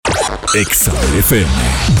Mexa FM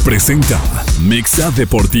presenta Mexa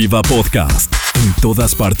Deportiva Podcast. En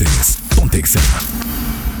todas partes, ponte Exa.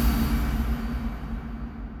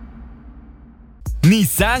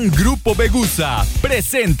 Nissan Grupo Vegusa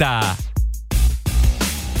presenta.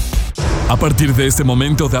 A partir de este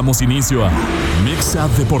momento damos inicio a Mexa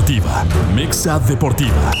Deportiva. Mexa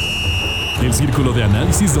Deportiva. El círculo de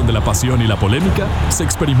análisis donde la pasión y la polémica se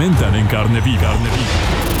experimentan en carne viva.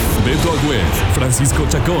 Beto Agüed, Francisco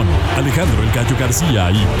Chacón, Alejandro El Gallo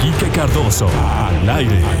García y Quique Cardoso. Al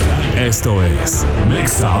aire. Esto es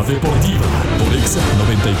Mexa Deportiva por Exa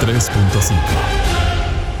 93.5.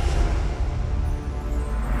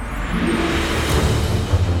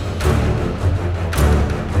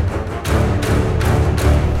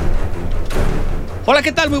 Hola,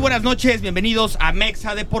 ¿qué tal? Muy buenas noches, bienvenidos a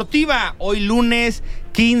Mexa Deportiva. Hoy lunes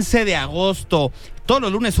 15 de agosto. Todos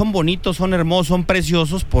los lunes son bonitos, son hermosos, son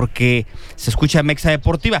preciosos porque se escucha Mexa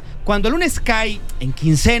Deportiva. Cuando el lunes cae en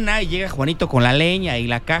quincena y llega Juanito con la leña y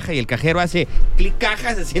la caja y el cajero hace clic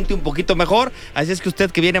caja, se siente un poquito mejor. Así es que usted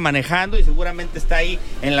que viene manejando y seguramente está ahí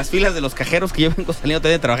en las filas de los cajeros, que yo vengo saliendo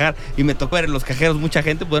también de trabajar y me tocó ver en los cajeros mucha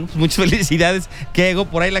gente, bueno, pues muchas felicidades que llegó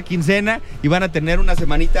por ahí la quincena y van a tener una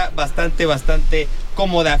semanita bastante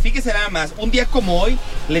cómoda. Fíjese nada más, un día como hoy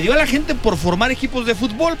le dio a la gente por formar equipos de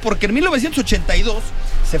fútbol, porque en 1982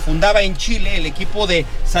 se fundaba en Chile el equipo de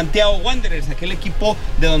Santiago Wanderers, aquel equipo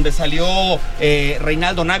de donde salió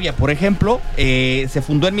Reinaldo Navia, por ejemplo. Se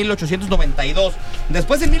fundó en 1892.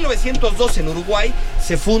 Después, en 1902, en Uruguay,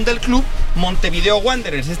 se funda el club Montevideo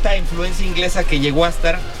Wanderers, esta influencia inglesa que llegó a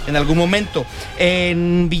estar en algún momento.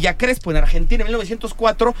 En Villa Crespo, en Argentina, en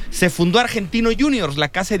 1904, se fundó Argentino Juniors, la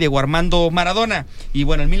casa de Diego Armando Maradona. Y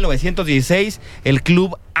bueno, en 1916, el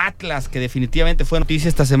club Atlas, que definitivamente fue noticia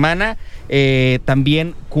esta semana,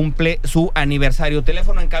 también cumple su aniversario.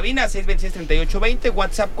 Teléfono en cabina 626-3820,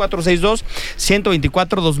 WhatsApp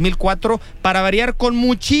 462-124-2004, para variar con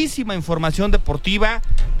muchísima información deportiva.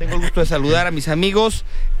 Tengo el gusto de saludar a mis amigos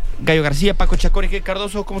Gallo García, Paco Chacón y Quique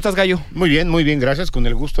Cardoso. ¿Cómo estás, Gallo? Muy bien, gracias, con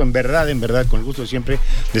el gusto, en verdad, con el gusto de siempre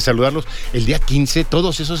de saludarlos. El día 15,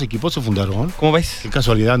 todos esos equipos se fundaron. ¿Cómo ves? Qué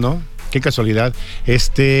casualidad, ¿no? Qué casualidad.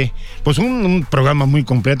 Pues un programa muy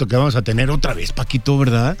completo que vamos a tener otra vez, Paquito,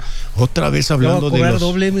 ¿verdad? Otra vez hablando de los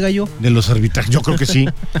doble, mi Gallo. De los arbitrajes. Yo creo que sí.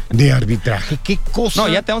 De arbitraje. Qué cosa. No,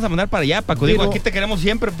 ya te vamos a mandar para allá, Paco. Digo, aquí te queremos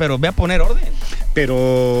siempre, pero ve a poner orden.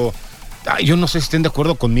 Pero yo no sé si estén de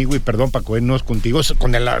acuerdo conmigo, y perdón, Paco, no es contigo, es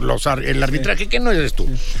con el arbitraje, que no eres tú.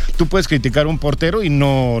 Tú puedes criticar a un portero y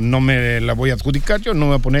no me la voy a adjudicar, yo no me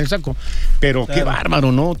voy a poner el saco. Pero claro, qué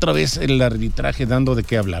bárbaro, ¿no? Otra vez el arbitraje dando de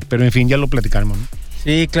qué hablar. Pero en fin, ya lo platicaremos, ¿no?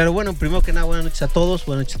 Sí, claro. Bueno, primero que nada, buenas noches a todos,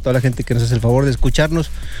 buenas noches a toda la gente que nos hace el favor de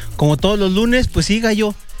escucharnos. Como todos los lunes, pues sí,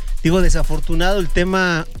 Gallo. Digo, desafortunado el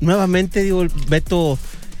tema, nuevamente, digo, el Beto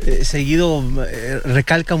seguido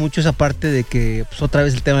recalca mucho esa parte de que pues, otra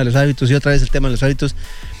vez el tema de los árbitros y otra vez el tema de los árbitros.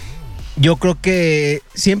 Yo creo que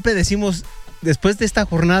siempre decimos, después de esta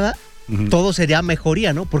jornada, todo sería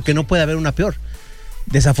mejoría, ¿no? Porque no puede haber una peor.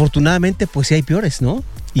 Desafortunadamente, pues sí hay peores, ¿no?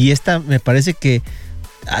 Y esta me parece que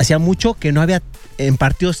hacía mucho que no había en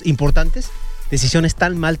partidos importantes decisiones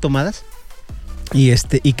tan mal tomadas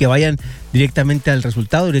y que vayan directamente al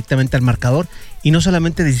resultado, directamente al marcador, y no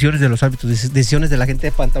solamente decisiones de los árbitros, decisiones de la gente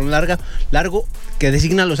de pantalón largo que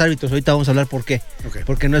designan a los árbitros. Ahorita vamos a hablar por qué. Okay.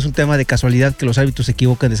 Porque no es un tema de casualidad que los árbitros se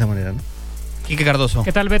equivoquen de esa manera, ¿no? Quique Cardoso.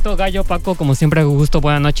 ¿Qué tal, Beto, Gallo, Paco? Como siempre, gusto,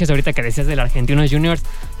 buenas noches. Ahorita que decías del Argentino Juniors,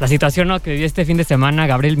 la situación, ¿no?, que vivió este fin de semana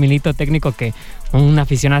Gabriel Milito, técnico, que un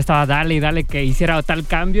aficionado estaba dale y dale que hiciera tal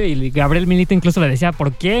cambio, y Gabriel Milito incluso le decía,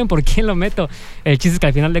 ¿por quién lo meto? El chiste es que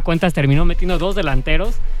al final de cuentas terminó metiendo dos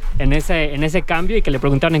delanteros en ese cambio, y que le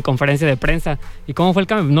preguntaron en conferencia de prensa, ¿y cómo fue el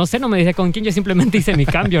cambio? No sé, no me dice con quién, yo simplemente hice mi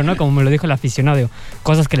cambio, ¿no? Como me lo dijo el aficionado.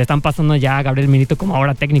 Cosas que le están pasando ya a Gabriel Milito como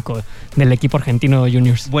ahora técnico del equipo Argentino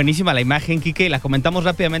Juniors. Buenísima la imagen, Quique, la comentamos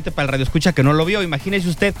rápidamente para el radioescucha que no lo vio. Imagínese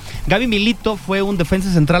usted, Gaby Milito fue un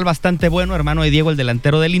defensa central bastante bueno, hermano de Diego, el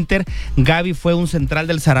delantero del Inter. Gaby fue un central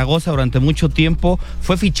del Zaragoza durante mucho tiempo,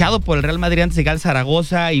 fue fichado por el Real Madrid antes de llegar al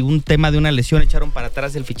Zaragoza, y un tema de una lesión echaron para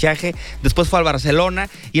atrás el fichaje. Después fue al Barcelona,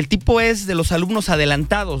 y el tipo es de los alumnos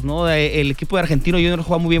adelantados, ¿no? El equipo de Argentino Juniors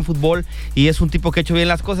juega muy bien fútbol y es un tipo que ha hecho bien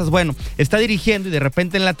las cosas. Bueno, está dirigiendo y de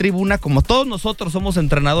repente en la tribuna, como todos nosotros somos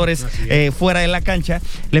entrenadores fuera de la cancha,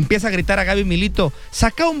 le empieza a gritar a Gaby Milito,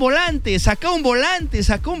 saca un volante, y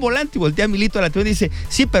voltea a Milito a la tribuna y dice,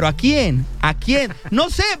 sí, pero ¿a quién? No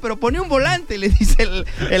sé, pero pone un volante, le dice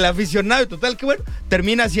el aficionado. Y total que bueno,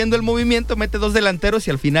 termina haciendo el movimiento, mete dos delanteros, y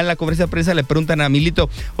al final en la conferencia de prensa le preguntan a Milito,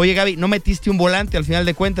 oye, Gaby, ¿no metiste un volante al final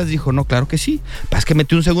de cuentas? cuentas dijo, no, claro que sí. Es que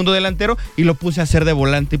metí un segundo delantero y lo puse a hacer de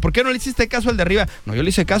volante. ¿Y por qué no le hiciste caso al de arriba? No, yo le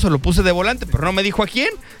hice caso, lo puse de volante, pero no me dijo a quién.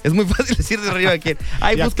 Es muy fácil decir de arriba a quién.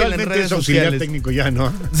 Ahí búsquenlo en redes sociales. Técnico ya,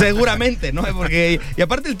 ¿no? Seguramente, ¿no? Porque, y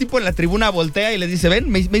aparte el tipo en la tribuna voltea y les dice, ven,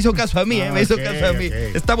 me hizo caso a mí, me hizo caso a mí.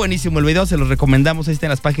 Está buenísimo el video, se los recomendamos. Ahí está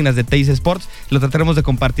en las páginas de Teis Sports. Lo trataremos de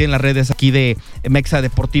compartir en las redes aquí de Mexa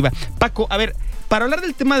Deportiva. Paco, a ver, para hablar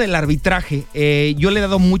del tema del arbitraje, yo le he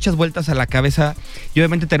dado muchas vueltas a la cabeza y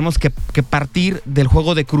obviamente tenemos que partir del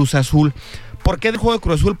juego de Cruz Azul. ¿Por qué del juego de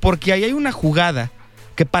Cruz Azul? Porque ahí hay una jugada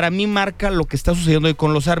que para mí marca lo que está sucediendo hoy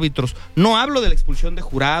con los árbitros. No hablo de la expulsión de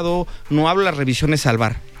Jurado, no hablo de las revisiones al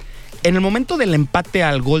VAR. En el momento del empate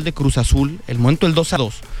al gol de Cruz Azul, el momento del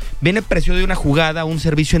 2-2, viene presión de una jugada, un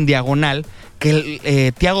servicio en diagonal,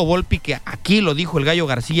 que Thiago Volpi, que aquí lo dijo el Gallo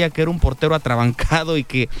García, que era un portero atrabancado y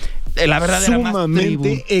que la verdad era más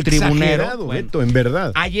tribunero. Bueno, Beto, en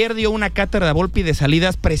verdad. Ayer dio una cátedra de Volpi de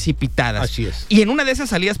salidas precipitadas. Así es. Y en una de esas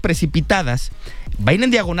salidas precipitadas, viene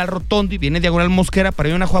en diagonal Rotondi, viene en diagonal Mosquera, para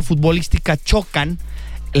ir a una jugada futbolística, chocan.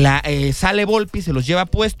 Sale Volpi, se los lleva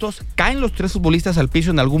puestos, caen los 3 futbolistas al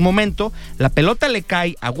piso en algún momento, la pelota le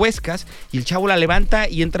cae a Huescas y el chavo la levanta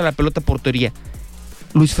y entra la pelota a portería.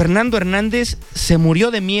 Luis Fernando Hernández se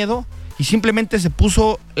murió de miedo y simplemente se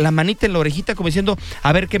puso la manita en la orejita como diciendo,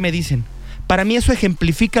 a ver qué me dicen. Para mí eso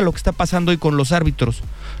ejemplifica lo que está pasando hoy con los árbitros.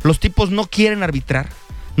 Los tipos no quieren arbitrar,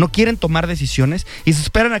 no quieren tomar decisiones y se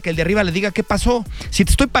esperan a que el de arriba le diga qué pasó. Si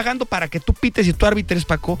te estoy pagando para que tú pites y tú arbitres,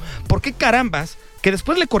 Paco, ¿por qué carambas que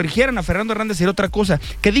después le corrigieran a Fernando Hernández era otra cosa?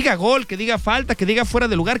 Que diga gol, que diga falta, que diga fuera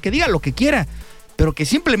de lugar, que diga lo que quiera, pero que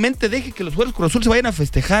simplemente deje que los jugadores Cruz Azul se vayan a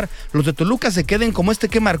festejar, los de Toluca se queden como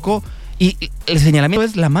que marcó y el señalamiento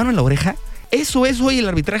es la mano en la oreja. Eso es hoy el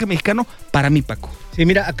arbitraje mexicano para mí, Paco. Sí,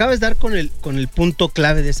 mira, acabas de dar con el punto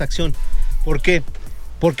clave de esa acción. ¿Por qué?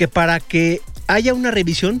 Porque para que haya una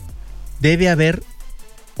revisión debe haber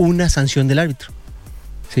una sanción del árbitro,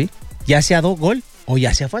 ¿sí? Ya sea gol o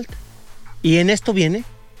ya sea falta. Y en esto viene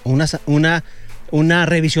una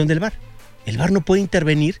revisión del VAR. El VAR no puede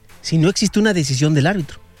intervenir si no existe una decisión del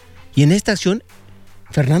árbitro. Y en esta acción,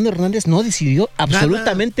 Fernando Hernández no decidió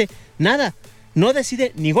absolutamente nada. No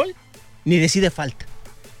decide ni gol, ni decide falta.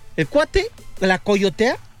 El cuate la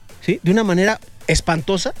coyotea, ¿sí? De una manera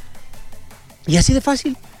espantosa y así de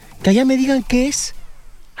fácil. Que allá me digan qué es.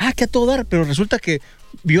 Que a todo dar, pero resulta que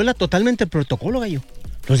viola totalmente el protocolo, Gallo.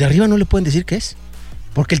 Los de arriba no le pueden decir qué es,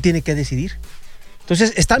 porque él tiene que decidir.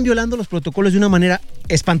 Entonces, están violando los protocolos de una manera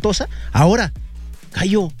espantosa. Ahora,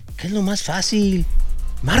 Gallo, ¿qué es lo más fácil?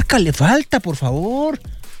 Márcale falta, por favor.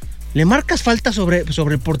 Le marcas falta sobre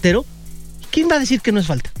el portero. ¿Quién va a decir que no es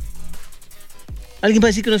falta? ¿Alguien va a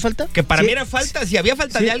decir que no es falta? Que para mí era falta. Si había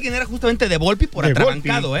falta de alguien, era justamente de Volpi por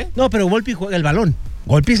atrabancado, ¿eh? No, pero Volpi juega el balón.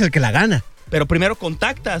 Volpi es el que la gana. Pero primero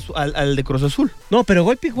contacta al de Cruz Azul. No, pero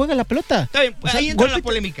Volpi juega la pelota. Está bien, ahí entra la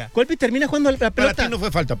polémica. Volpi termina jugando la pelota. Para ti no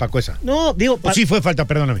fue falta, Paco, esa. No, digo... O sí fue falta,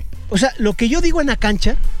 perdóname. O sea, lo que yo digo en la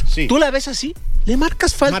cancha, sí. Tú la ves así, le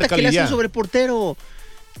marcas falta. Márcale, que le hacen sobre el portero.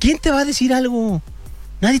 ¿Quién te va a decir algo?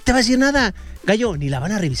 Nadie te va a decir nada. Gallo, ni la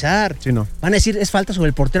van a revisar. Sí, no. Van a decir, es falta sobre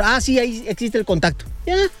el portero. Sí, ahí existe el contacto.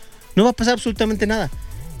 Ya, no va a pasar absolutamente nada.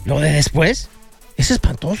 Lo de después, es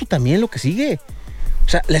espantoso también lo que sigue. O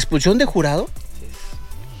sea, la expulsión de Jurado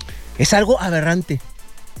es algo aberrante.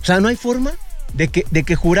 O sea, no hay forma de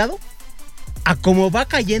que Jurado, a como va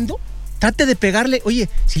cayendo, trate de pegarle. Oye,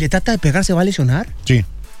 si le trata de pegar, ¿se va a lesionar? Sí.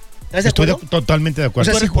 Estoy totalmente de acuerdo. O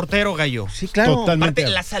sea, tú eres portero, Gallo. Sí, claro. Totalmente.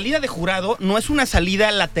 Aparte, la salida de Jurado no es una salida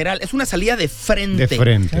lateral, es una salida de frente. De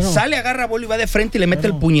frente. Claro. Sale, agarra bola y va de frente y le mete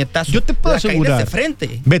el puñetazo. Yo te puedo asegurar, de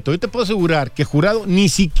frente. Beto, yo te puedo asegurar que Jurado ni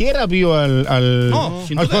siquiera vio al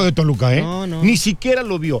juego de Toluca, ¿eh? No. Ni siquiera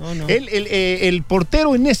lo vio. No. El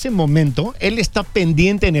portero en ese momento, él está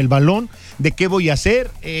pendiente en el balón de qué voy a hacer,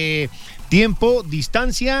 tiempo,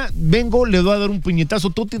 distancia, vengo, le voy a dar un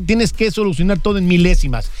puñetazo, tú tienes que solucionar todo en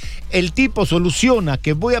milésimas. El tipo soluciona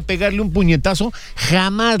que voy a pegarle un puñetazo,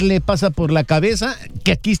 jamás le pasa por la cabeza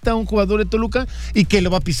que aquí está un jugador de Toluca y que lo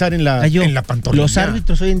va a pisar en la pantorrilla. Los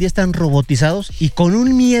árbitros hoy en día están robotizados y con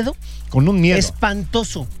un miedo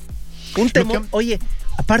espantoso. Un temor, oye,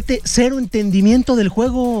 aparte, cero entendimiento del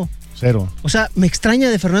juego. Cero. O sea, me extraña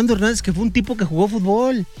de Fernando Hernández que fue un tipo que jugó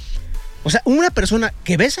fútbol. O sea, una persona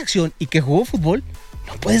que ve esa acción y que jugó fútbol,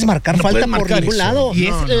 no puedes marcar falta por ningún lado. Y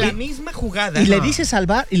es la misma jugada. Y le dice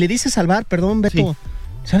salvar, perdón, Beto.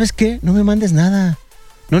 Sí. ¿Sabes qué? No me mandes nada.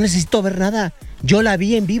 No necesito ver nada. Yo la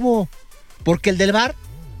vi en vivo. Porque el del VAR,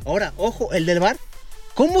 ahora, ojo, el del VAR,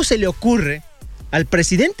 ¿cómo se le ocurre al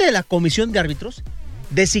presidente de la comisión de árbitros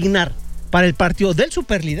designar para el partido del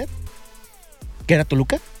superlíder, que era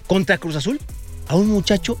Toluca, contra Cruz Azul, a un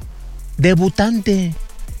muchacho debutante.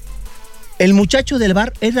 El muchacho del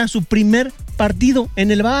VAR era su primer partido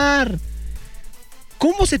en el VAR.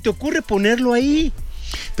 ¿Cómo se te ocurre ponerlo ahí?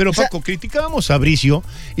 Pero Paco, criticábamos a Bricio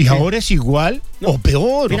y ahora es igual o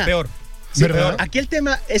peor. Mira, peor. Sí, ¿verdad? aquí el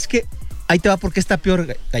tema es que ahí te va porque está peor.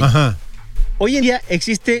 Gallo. Ajá. Hoy en día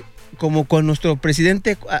existe, como con nuestro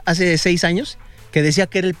presidente hace 6 años, que decía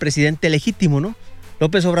que era el presidente legítimo, ¿no?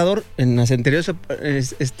 López Obrador, en las anteriores,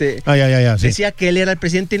 Sí. decía que él era el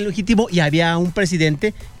presidente legítimo y había un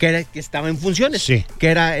presidente que estaba en funciones, Sí. que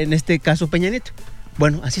era en este caso Peña Nieto.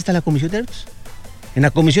 Bueno, así está la comisión de árbitros. En la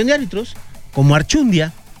comisión de árbitros, como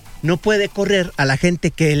Archundia no puede correr a la gente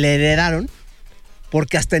que le heredaron,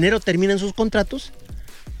 porque hasta enero terminan sus contratos,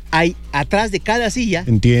 hay atrás de cada silla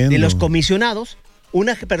de los comisionados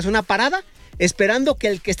una persona parada esperando que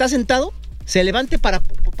el que está sentado se levante para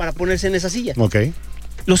ponerse en esa silla. Ok.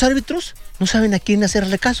 Los árbitros no saben a quién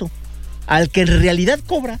hacerle caso. Al que en realidad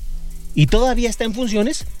cobra y todavía está en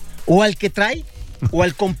funciones, o al que trae, o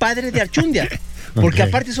al compadre de Archundia. Porque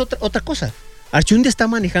aparte es otra cosa. Archundia está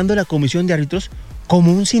manejando la comisión de árbitros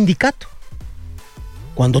como un sindicato.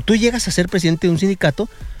 Cuando tú llegas a ser presidente de un sindicato,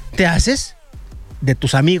 te haces de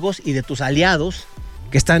tus amigos y de tus aliados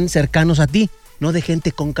que están cercanos a ti, no de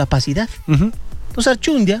gente con capacidad. Uh-huh. Entonces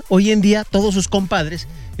Archundia, hoy en día, todos sus compadres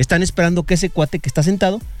están esperando que ese cuate que está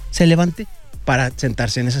sentado se levante para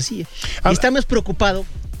sentarse en esa silla. Y está más preocupado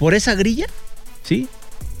por esa grilla, ¿sí?,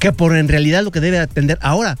 que por en realidad lo que debe atender.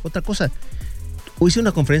 Ahora, otra cosa. Hoy hice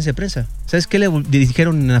una conferencia de prensa. ¿Sabes qué le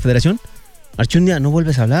dijeron en la federación? Archundia, no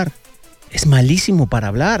vuelves a hablar. Es malísimo para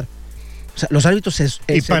hablar. O sea, los árbitros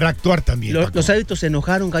para actuar también. Los árbitros se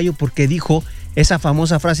enojaron, Gallo, porque dijo esa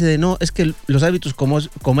famosa frase de no, es que los árbitros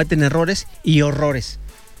cometen errores y horrores.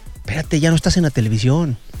 Espérate, ya no estás en la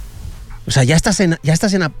televisión. O sea, ya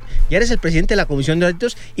eres el presidente de la comisión de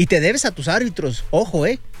árbitros y te debes a tus árbitros. Ojo,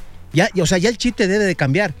 ya el chip te debe de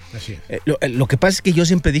cambiar. Así es. Lo que pasa es que yo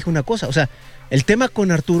siempre dije una cosa. O sea, el tema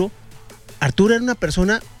con Arturo era una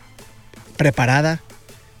persona preparada,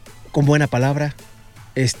 con buena palabra,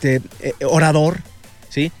 orador,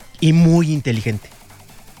 ¿sí?, y muy inteligente.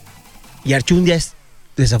 Y Archundia es,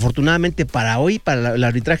 desafortunadamente para hoy, para el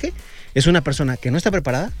arbitraje, es una persona que no está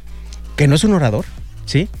preparada, que no es un orador,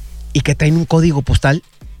 ¿sí?, y que trae un código postal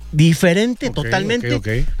diferente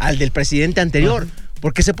totalmente al del presidente anterior. Ajá.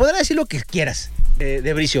 Porque se podrá decir lo que quieras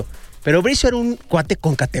de Bricio, pero Bricio era un cuate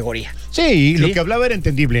con categoría. Sí, lo que hablaba era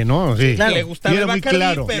entendible, ¿no? Sí. Claro. Le gustaba era el muy Bacardí,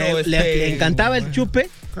 claro. pero le encantaba el chupe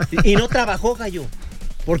y no trabajó, Gallo.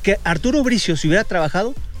 Porque Arturo Bricio, si hubiera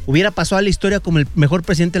trabajado, hubiera pasado a la historia como el mejor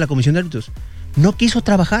presidente de la comisión de árbitros. No quiso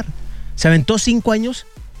trabajar. Se aventó 5 años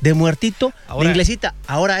de muertito, de inglesita.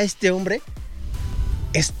 Ahora este hombre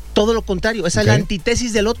es todo lo contrario, es la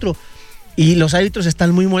antítesis del otro. Y los árbitros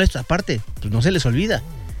están muy molestos. Aparte, pues no se les olvida.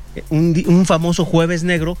 Un famoso jueves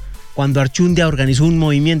negro, cuando Archundia organizó un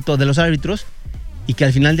movimiento de los árbitros y que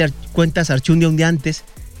al final de cuentas Archundia un día antes,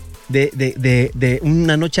 de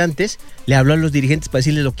una noche antes, le habló a los dirigentes para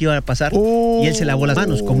decirles lo que iba a pasar y él se lavó las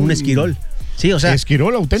manos como un esquirol. Sí, o sea,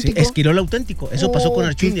 ¿Esquirol auténtico? Sí, esquirol auténtico. Eso pasó con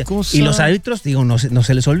Archundia. Y los árbitros, no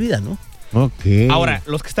se les olvida, ¿no? Okay. Ahora,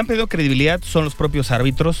 los que están perdiendo credibilidad son los propios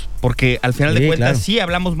árbitros, porque al final de cuentas sí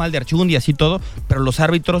hablamos mal de Archundia, así todo, pero los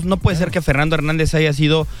árbitros, no puede ser que Fernando Hernández haya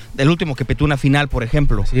sido el último que pitó una final, por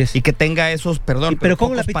ejemplo, y que tenga esos, pero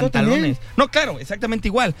 ¿cómo la pitó pantalones. también? No, claro, exactamente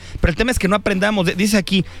igual, pero el tema es que no aprendamos. Dice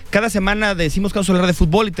aquí, cada semana decimos que vamos a hablar de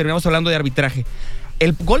fútbol y terminamos hablando de arbitraje.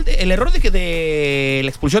 El error de la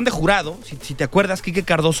expulsión de Jurado, si te acuerdas, Quique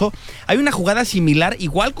Cardoso, hay una jugada similar,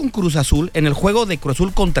 igual con Cruz Azul, en el juego de Cruz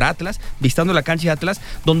Azul contra Atlas, visitando la cancha de Atlas,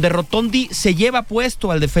 donde Rotondi se lleva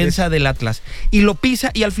puesto al defensa del Atlas y lo pisa,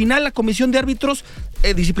 y al final la comisión de árbitros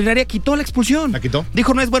disciplinaria quitó la expulsión. ¿La quitó?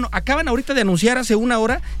 Dijo, no es bueno, acaban ahorita de anunciar hace 1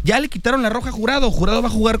 hora, ya le quitaron la roja a Jurado. Jurado va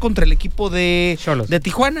a jugar contra el equipo de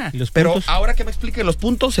Tijuana. ¿Y los pero puntos? ahora que me explique los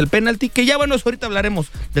puntos, el penalti, que ya bueno, ahorita hablaremos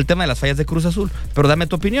del tema de las fallas de Cruz Azul, pero dame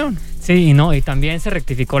tu opinión. Sí, y también se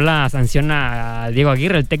rectificó la sanción a Diego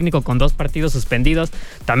Aguirre, el técnico, con 2 partidos suspendidos.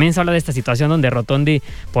 También se habla de esta situación donde Rotondi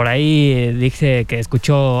por ahí dice que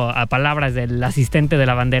escuchó a palabras del asistente del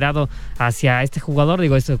abanderado hacia este jugador.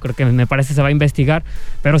 Eso creo que me parece se va a investigar.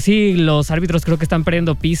 Pero sí, los árbitros creo que están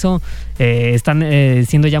perdiendo piso, están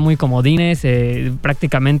siendo ya muy comodines.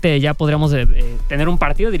 Prácticamente ya podríamos tener un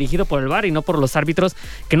partido dirigido por el VAR y no por los árbitros,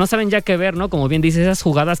 que no saben ya qué ver, ¿no? Como bien dices, esas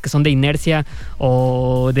jugadas que son de inercia o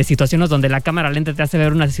o de situaciones donde la cámara lenta te hace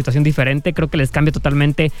ver una situación diferente, creo que les cambia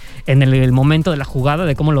totalmente en el momento de la jugada,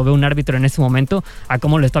 de cómo lo ve un árbitro en ese momento, a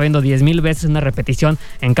cómo lo está viendo 10,000 veces en una repetición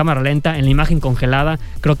en cámara lenta, en la imagen congelada.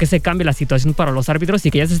 Creo que se cambia la situación para los árbitros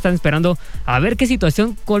y que ya se están esperando a ver qué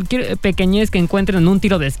situación, cualquier pequeñez que encuentren en un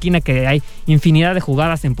tiro de esquina, que hay infinidad de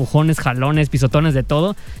jugadas, empujones, jalones, pisotones, de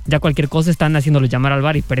todo, ya cualquier cosa están haciéndolo llamar al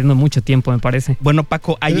VAR y perdiendo mucho tiempo, me parece. Bueno,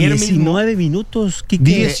 Paco, ayer 19 minutos,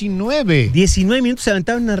 Quique. 19 minutos se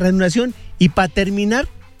aventaron una reanudación y para terminar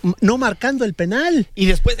no marcando el penal. Y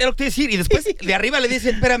después, era lo que te iba a decir, y después de arriba le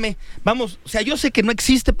dicen, espérame, vamos, o sea, yo sé que no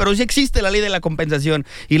existe, pero sí existe la ley de la compensación.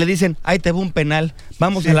 Y le dicen, ahí te va un penal,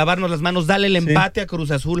 vamos a lavarnos las manos, dale el empate a Cruz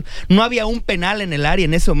Azul. No había un penal en el área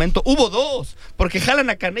en ese momento, hubo dos, porque jalan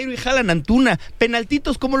a Caneiro y jalan a Antuna,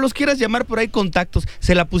 penaltitos, como los quieras llamar, por ahí contactos,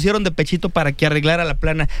 se la pusieron de pechito para que arreglara la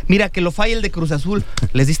plana. Mira, que lo falla el de Cruz Azul,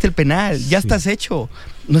 les diste el penal, ya estás hecho.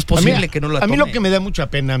 No es posible que no lo tome. A mí lo que me da mucha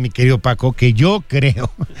pena, mi querido Paco, que yo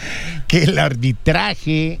creo que el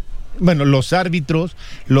arbitraje, bueno, los árbitros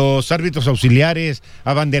auxiliares,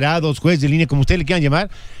 abanderados, jueces de línea, como ustedes le quieran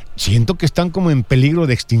llamar, siento que están como en peligro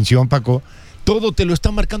de extinción, Paco. Todo te lo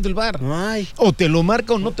está marcando el VAR. Ay. O te lo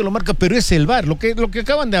marca o no te lo marca, pero es el VAR. Lo que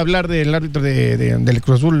acaban de hablar del árbitro del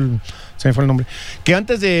Cruz Azul, se me fue el nombre, que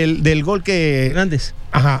antes del gol que... Grandes.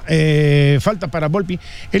 Ajá, falta para Volpi.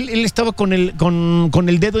 Él estaba con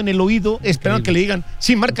el dedo en el oído, esperando que le digan,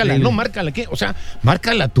 sí, márcala, no, márcala. ¿Qué? O sea,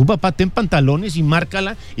 márcala tú, papá, ten pantalones y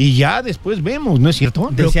márcala, y ya después vemos, ¿no es cierto?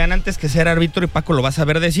 Decían antes que ser árbitro, y Paco lo vas a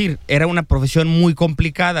ver decir, era una profesión muy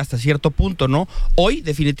complicada hasta cierto punto, ¿no? Hoy,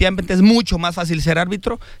 definitivamente, es mucho más fácil ser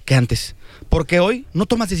árbitro que antes, porque hoy no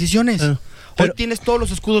tomas decisiones. Hoy tienes todos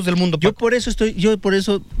los escudos del mundo, Paco. Yo por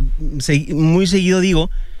eso muy seguido digo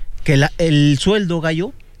que el sueldo,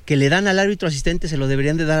 Gallo, que le dan al árbitro asistente se lo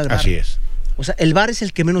deberían de dar al VAR. Así es. O sea, el VAR es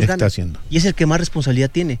el que menos gana. Haciendo. Y es el que más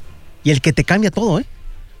responsabilidad tiene. Y el que te cambia todo, ¿eh?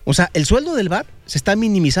 O sea, el sueldo del VAR se está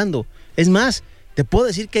minimizando. Es más, te puedo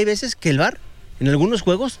decir que hay veces que el VAR, en algunos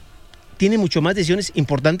juegos, tiene mucho más decisiones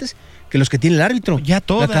importantes que los que tiene el árbitro. Ya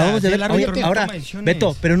todas. Lo acabamos de ver. Oye, ahora,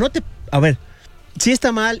 Beto, pero no te... A ver, sí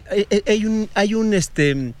está mal, hay una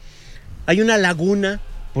laguna,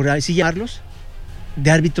 por así llamarlos, de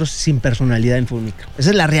árbitros sin personalidad en fútbol mexicano.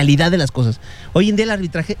 Esa es la realidad de las cosas. Hoy en día el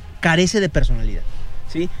arbitraje carece de personalidad,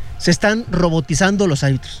 ¿sí? Se están robotizando los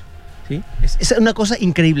árbitros, ¿sí? Es una cosa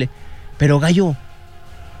increíble. Pero, Gallo,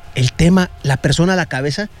 el tema, la persona a la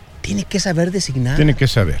cabeza, tiene que saber designar. Tiene que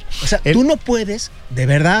saber. O sea, tú no puedes, de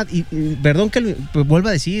verdad, y perdón que lo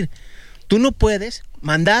vuelva a decir, tú no puedes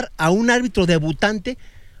mandar a un árbitro debutante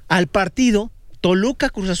al partido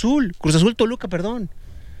Toluca-Cruz Azul. Cruz Azul-Toluca, perdón.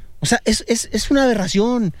 O sea, es una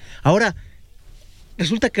aberración. Ahora,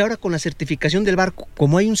 resulta que ahora con la certificación del VAR,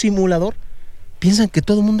 como hay un simulador, piensan que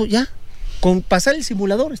todo el mundo ya, con pasar el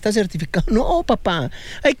simulador, está certificado. No, papá,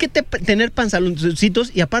 hay que tener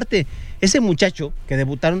pantaloncitos. Y aparte, esse muchacho que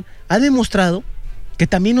debutaron ha demostrado que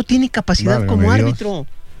también no tiene capacidad como árbitro.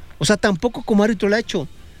 O sea, tampoco como árbitro lo ha hecho.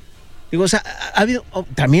 Digo, o sea, ha habido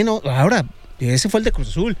también ahora, ese fue el de Cruz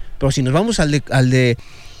Azul, pero si nos vamos al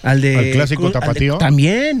clásico tapatío,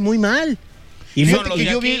 también muy mal. Y son los de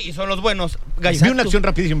aquí y son los buenos. Vi una acción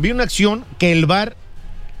rapidísima, vi una acción que el VAR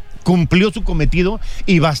cumplió su cometido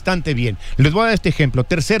y bastante bien. Les voy a dar este ejemplo.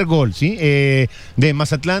 Tercer gol, ¿sí? De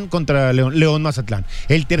Mazatlán contra León Mazatlán.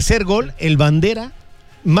 El tercer gol, el bandera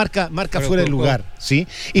marca fuera de lugar, ¿sí?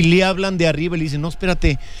 Y le hablan de arriba y le dicen, no,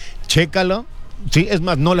 espérate, chécalo. Sí, es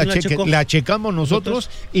más, no la checamos nosotros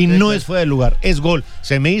y no es fuera de lugar, es gol.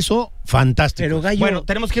 Se me hizo fantástico. Pero, Gallo, bueno,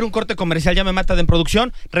 tenemos que ir a un corte comercial, ya me mata en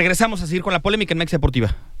producción. Regresamos a seguir con la polémica en Mexa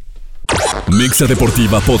Deportiva. Mexa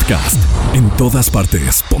Deportiva Podcast. En todas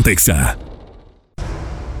partes. Pontexa.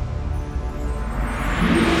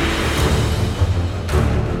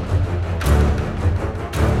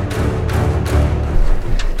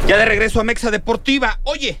 Ya de regreso a Mexa Deportiva.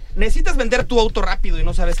 Oye, ¿necesitas vender tu auto rápido y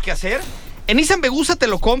no sabes qué hacer? En Nissan Vegusa te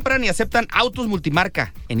lo compran y aceptan autos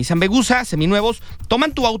multimarca. En Nissan Vegusa, seminuevos,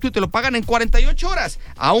 toman tu auto y te lo pagan en 48 horas,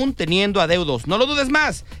 aún teniendo adeudos. No lo dudes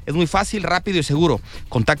más, es muy fácil, rápido y seguro.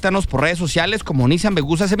 Contáctanos por redes sociales como Nissan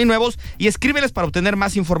Vegusa Seminuevos y escríbeles para obtener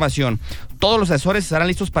más información. Todos los asesores estarán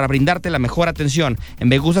listos para brindarte la mejor atención. En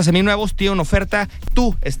Vegusa Seminuevos tiene una oferta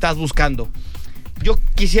tú estás buscando. Yo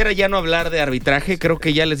quisiera ya no hablar de arbitraje, creo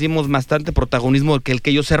que ya les dimos bastante protagonismo que el que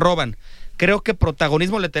ellos se roban. Creo que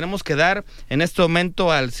protagonismo le tenemos que dar en este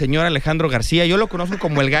momento al señor Alejandro García. Yo lo conozco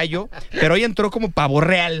como el Gallo, pero hoy entró como pavo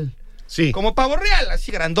real. Sí. Como pavo real,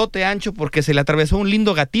 así grandote, ancho, porque se le atravesó un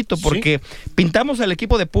lindo gatito, porque pintamos al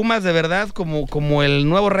equipo de Pumas de verdad como el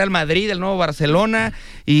nuevo Real Madrid, el nuevo Barcelona,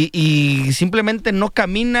 y simplemente no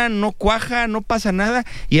camina, no cuaja, no pasa nada.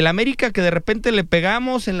 Y el América, que de repente le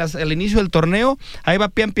pegamos al inicio del torneo, ahí va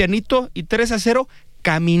pianito y 3-0,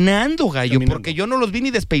 caminando, gallo, porque yo no los vi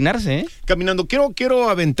ni despeinarse, ¿eh? Caminando. Quiero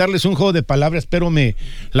aventarles un juego de palabras,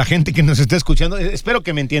 la gente que nos está escuchando, espero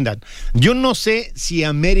que me entiendan. Yo no sé si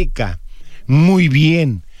América muy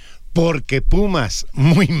bien porque Pumas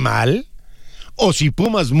muy mal, o si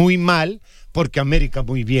Pumas muy mal porque América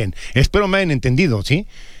muy bien. Espero me hayan entendido, ¿sí?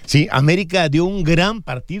 Sí, América dio un gran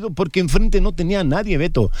partido porque enfrente no tenía a nadie,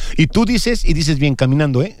 Beto. Y tú dices bien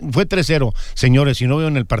caminando, ¿eh? Fue 3-0. Señores, si no veo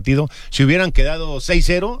en el partido, si hubieran quedado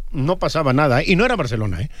 6-0, no pasaba nada, ¿eh? Y no era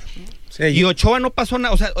Barcelona, ¿eh? Sí, y Ochoa no pasó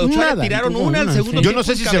nada, o sea, Ochoa nada, le tiraron una al segundo tiempo. Yo no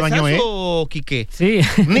sé si se bañó, ¿eh? Quique. Sí.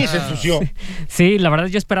 Ni se ensució. Sí, la verdad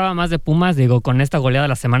yo esperaba más de Pumas, con esta goleada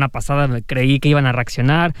la semana pasada me creí que iban a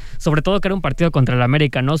reaccionar, sobre todo que era un partido contra el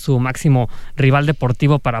América, ¿no? Su máximo rival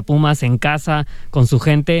deportivo para Pumas en casa, con su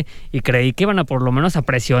gente, y creí que iban a por lo menos a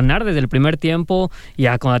presionar desde el primer tiempo y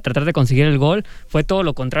a tratar de conseguir el gol. Fue todo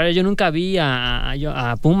lo contrario, yo nunca vi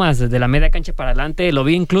a Pumas desde la media cancha para adelante, lo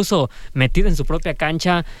vi incluso metido en su propia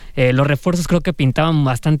cancha. Los refuerzos creo que pintaban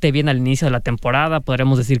bastante bien al inicio de la temporada.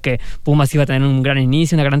 Podríamos decir que Pumas iba a tener un gran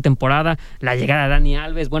inicio, una gran temporada. La llegada de Dani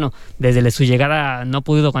Alves, bueno, desde su llegada no ha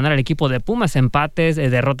podido ganar el equipo de Pumas, empates,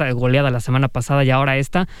 derrota, goleada la semana pasada y ahora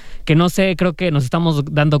esta, que no sé, creo que nos estamos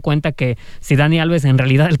dando cuenta que si Dani Alves, en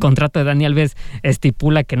realidad el contrato de Dani Alves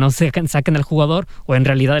estipula que no saquen al jugador, o en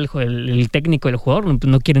realidad el técnico y el jugador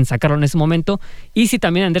no quieren sacarlo en ese momento, y si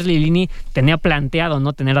también Andrés Lilini tenía planteado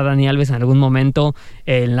no tener a Dani Alves en algún momento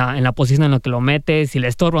en la posición en la que lo mete, si le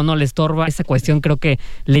estorba o no le estorba. Esa cuestión creo que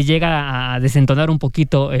le llega a desentonar un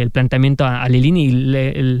poquito el planteamiento a Lilini y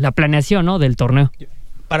la planeación, ¿no?, del torneo.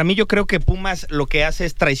 Para mí, yo creo que Pumas lo que hace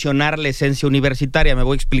es traicionar la esencia universitaria. Me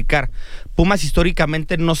voy a explicar. Pumas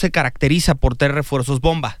históricamente no se caracteriza por tener refuerzos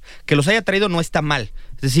bomba. Que los haya traído no está mal.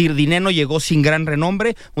 Es decir, Dineno llegó sin gran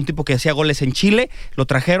renombre, un tipo que hacía goles en Chile, lo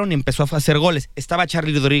trajeron y empezó a hacer goles. Estaba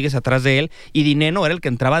Charly Rodríguez atrás de él y Dineno era el que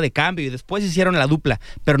entraba de cambio y después hicieron la dupla,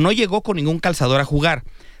 pero no llegó con ningún calzador a jugar.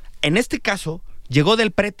 En este caso, llegó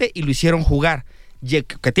Del Prete y lo hicieron jugar,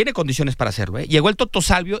 que tiene condiciones para hacerlo, ¿eh? Llegó el Toto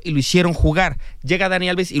Salvio y lo hicieron jugar. Llega Dani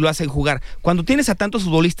Alves y lo hacen jugar. Cuando tienes a tantos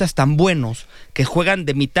futbolistas tan buenos que juegan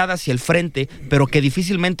de mitad hacia el frente, pero que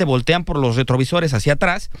difícilmente voltean por los retrovisores hacia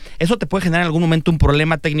atrás, eso te puede generar en algún momento un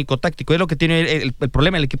problema técnico-táctico. Es lo que tiene el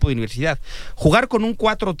problema del equipo de universidad. Jugar con un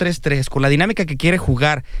 4-3-3, con la dinámica que quiere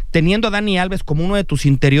jugar, teniendo a Dani Alves como uno de tus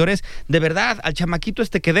interiores, de verdad, al chamaquito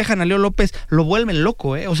que dejan a Leo López, lo vuelven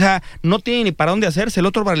loco, ¿eh? O sea, no tiene ni para dónde hacerse. El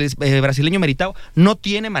otro brasileño Meritao no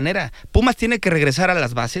tiene manera. Pumas tiene que regresar a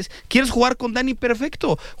las bases. ¿Quieres jugar con Dani?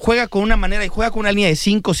 Perfecto. Juega con una manera y juega con una línea de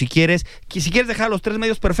 5 si quieres. Si quieres dejar a los 3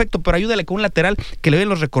 medios, perfecto, pero ayúdale con un lateral que le den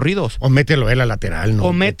los recorridos. O mételo él a lateral, ¿no?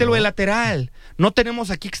 O mételo de lateral. No tenemos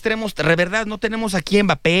aquí extremos, de verdad, no tenemos aquí a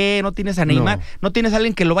Mbappé, no tienes a Neymar, no tienes a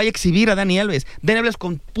alguien que lo vaya a exhibir a Dani Alves. Dani Alves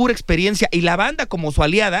con pura experiencia y la banda como su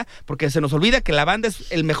aliada, porque se nos olvida que la banda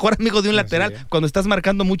es el mejor amigo de un lateral cuando estás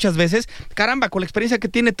marcando muchas veces. Caramba, con la experiencia que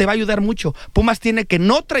tiene te va a ayudar mucho. Pumas tiene que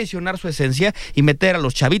no traicionar su esencia y meter a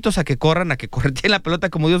los chavitos a que correteen la pelota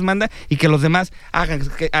como Dios manda y que los demás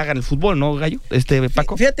hagan el fútbol, ¿no, Gallo?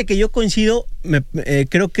 Paco. Fíjate que yo coincido,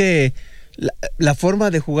 creo que la forma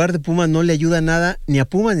de jugar de Pumas no le ayuda nada ni a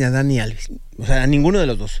Pumas ni a Dani Alves. O sea, a ninguno de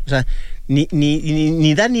los dos. O sea,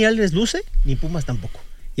 ni Dani Alves luce, ni Pumas tampoco.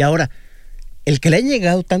 Y ahora, el que le han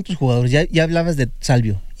llegado tantos jugadores, ya hablabas de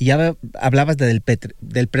Salvio, y ya hablabas de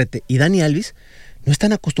Del Prete, y Dani Alves, no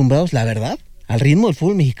están acostumbrados, la verdad, al ritmo del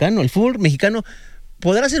fútbol mexicano. El fútbol mexicano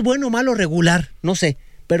podrá ser bueno, malo, regular, no sé,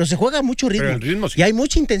 pero se juega mucho ritmo, pero el ritmo sí. Y hay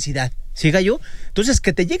mucha intensidad, ¿sí, Gallo? Entonces,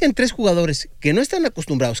 que te lleguen 3 jugadores que no están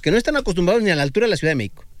acostumbrados ni a la altura de la Ciudad de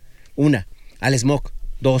México. 1, al smog.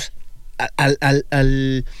 2,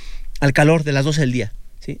 al calor de las 12 del día,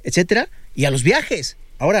 ¿sí? Etcétera, y a los viajes.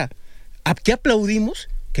 Ahora, ¿a qué aplaudimos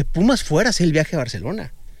que Pumas fuera a hacer el viaje a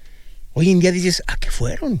Barcelona? Hoy en día dices, ¿a qué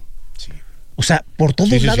fueron? Sí. O sea, por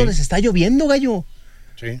todos lados les está lloviendo, Gallo.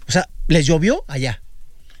 Sí. O sea, les llovió allá.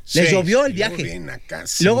 Les llovió el viaje. Acá,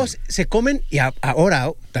 luego se comen y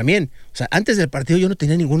ahora también. O sea, antes del partido yo no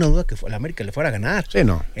tenía ninguna duda que el América le fuera a ganar. Sí,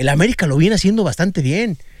 no. El América lo viene haciendo bastante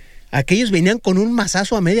bien. Aquellos venían con un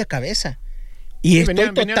mazazo a media cabeza. Y estoy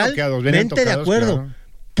totalmente de acuerdo. Claro.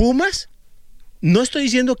 Pumas, no estoy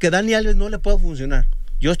diciendo que Dani Alves no le pueda funcionar.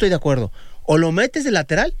 Yo estoy de acuerdo. O lo metes de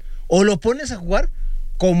lateral o lo pones a jugar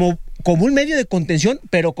como un medio de contención,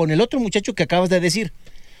 pero con el otro muchacho que acabas de decir.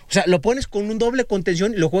 O O sea, lo pones con un doble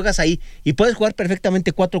contención y lo juegas ahí. Y puedes jugar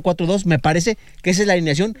perfectamente 4-4-2. Me parece que esa es la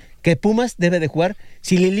alineación que Pumas debe de jugar.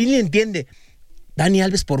 Si Lilini entiende, Dani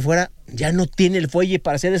Alves por fuera ya no tiene el fuelle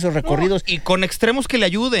para hacer esos recorridos. No, y con extremos que le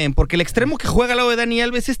ayuden, porque el extremo que juega al lado de Dani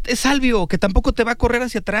Alves es Salvio, que tampoco te va a correr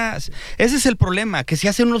hacia atrás. Ese es el problema, que se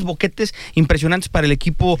hacen unos boquetes impresionantes para el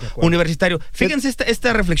equipo universitario. Fíjense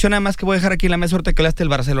esta reflexión además que voy a dejar aquí en la mesa ahorita que hablaste del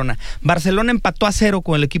Barcelona. Barcelona empató a 0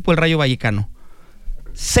 con el equipo del Rayo Vallecano.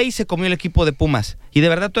 6 se comió el equipo de Pumas. Y de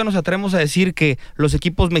verdad todavía nos atrevemos a decir que los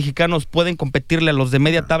equipos mexicanos pueden competirle a los de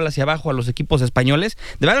media tabla hacia abajo a los equipos españoles.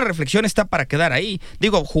 De verdad la reflexión está para quedar ahí.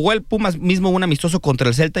 Digo, jugó el Pumas mismo un amistoso contra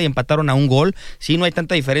el Celta y empataron a un gol. Sí, no hay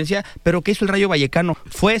tanta diferencia. Pero ¿qué hizo el Rayo Vallecano?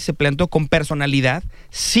 Se plantó con personalidad,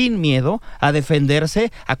 sin miedo, a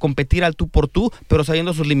defenderse, a competir al tú por tú, pero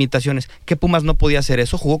sabiendo sus limitaciones. ¿Qué Pumas no podía hacer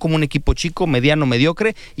eso? Jugó como un equipo chico, mediano,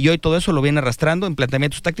 mediocre, y hoy todo eso lo viene arrastrando en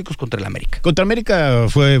planteamientos tácticos contra el América. Contra América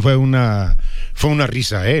fue una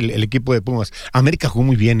risa, el equipo de Pumas. América jugó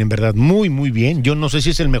muy bien, en verdad, muy, muy bien. Yo no sé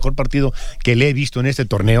si es el mejor partido que le he visto en este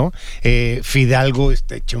torneo. Fidalgo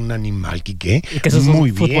está hecho un animal, Quique. Y que esos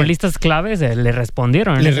muy futbolistas claves le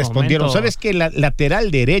respondieron. Le respondieron. Momento. ¿Sabes qué?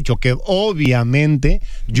 Lateral derecho, que obviamente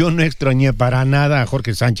yo no extrañé para nada a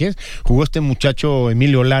Jorge Sánchez. Jugó este muchacho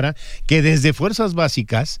Emilio Lara, que desde fuerzas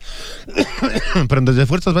básicas,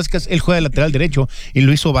 él juega de lateral derecho y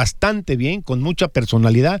lo hizo bastante bien, con mucha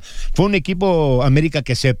personalidad. Fue un equipo América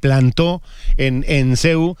que se plantó en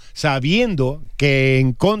CEU sabiendo que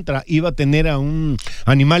en contra iba a tener a un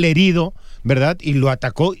animal herido, ¿verdad? Y lo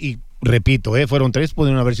atacó y repito, fueron 3,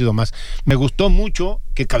 pudieron haber sido más. Me gustó mucho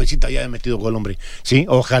que Cabecita haya metido gol, hombre. Sí,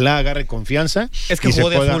 ojalá agarre confianza. Es que jugó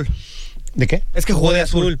de azul. ¿De qué? Es que jugó de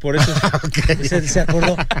azul, por eso okay. se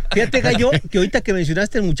acordó. Fíjate, Gallo, que ahorita que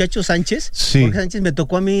mencionaste el muchacho Sánchez, sí. Jorge Sánchez, me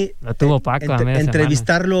tocó a mí lo tuvo Paco,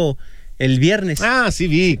 entrevistarlo el viernes. Sí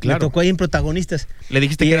vi, claro. Me tocó ahí en Protagonistas. ¿Le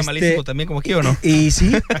dijiste que era malísimo también como aquí o no? Y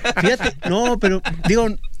sí, fíjate, no, pero digo,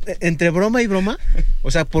 entre broma y broma,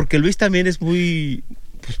 o sea, porque Luis también es muy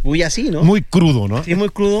así, ¿no? Muy crudo, ¿no? Sí, muy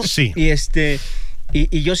crudo. Sí.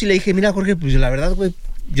 Y yo sí le dije, mira, Jorge, pues la verdad, güey,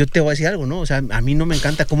 yo te voy a decir algo, ¿no? O sea, a mí no me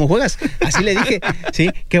encanta cómo juegas. Así le dije, sí,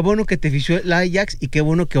 qué bueno que te fichó el Ajax y qué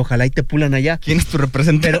bueno que ojalá y te pulan allá. ¿Quién es tu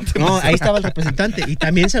representante? Pero, no, ahí estaba el representante y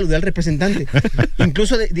también saludé al representante.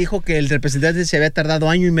 Incluso dijo que el representante se había tardado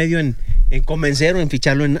 1 año y medio en convencer o en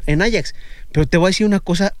ficharlo en Ajax. Pero te voy a decir una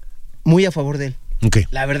cosa muy a favor de él. Okay.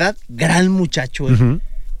 La verdad, gran muchacho. Uh-huh.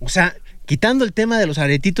 O sea, quitando el tema de los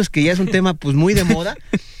aretitos, que ya es un tema pues muy de moda,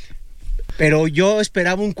 pero yo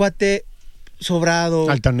esperaba un cuate sobrado,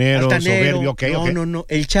 altanero, soberbio, okay, No.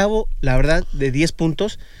 El chavo, la verdad, de 10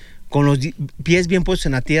 puntos, con los pies bien puestos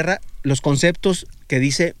en la tierra, los conceptos que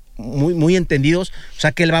dice muy, muy entendidos, o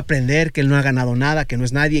sea, que él va a aprender, que él no ha ganado nada, que no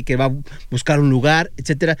es nadie, que va a buscar un lugar,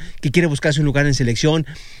 etcétera, que quiere buscarse un lugar en selección,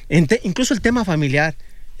 incluso el tema familiar,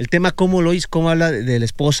 el tema cómo habla de la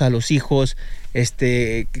esposa, los hijos,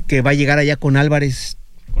 que va a llegar allá con Álvarez.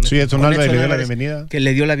 Sí, Edson Álvarez le dio la bienvenida. Que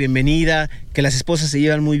le dio la bienvenida, que las esposas se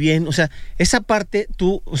llevan muy bien. O sea, esa parte,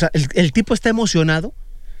 el tipo está emocionado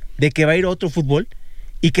de que va a ir a otro fútbol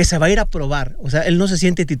y que se va a ir a probar. O sea, él no se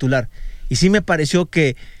siente titular. Y sí me pareció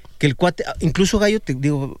que el cuate, incluso Gallo, te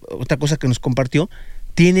digo, otra cosa que nos compartió,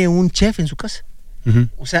 tiene un chef en su casa. Uh-huh.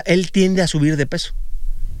 O sea, él tiende a subir de peso.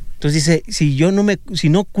 Entonces dice, si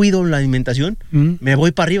no cuido la alimentación, me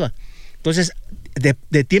voy para arriba. Entonces,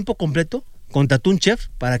 de tiempo completo, contrató un chef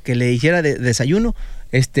para que le hiciera desayuno,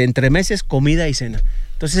 entre meses, comida y cena.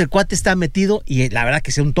 Entonces el cuate está metido y la verdad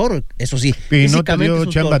que sea un toro, eso sí. Y no te dio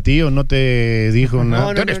chamba, tío, no te dijo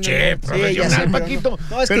nada. Tú eres chef, profesional, Paquito.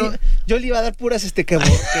 No, es que yo le iba a dar puras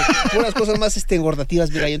puras cosas más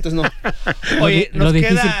engordativas, mira, y entonces no. Oye, lo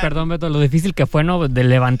difícil, perdón, Beto, lo difícil que fue, ¿no? De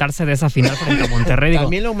levantarse de esa final frente a Monterrey.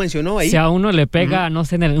 También lo mencionó ahí. Si a uno le pega, no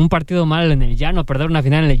sé, en un partido mal en el llano, perder una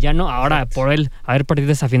final en el llano, ahora por él haber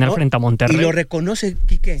perdido esa final frente a Monterrey. Y lo reconoce,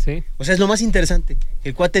 Quique. Sí. O sea, es lo más interesante.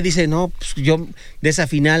 El cuate dice, no, pues yo de esa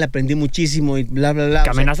final aprendí muchísimo y bla, bla, bla. Que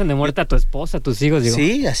amenazan de muerte a tu esposa, a tus hijos, digo.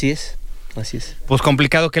 Sí, así es. Así es. Pues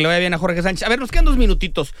complicado que le vaya bien a Jorge Sánchez. A ver, nos quedan 2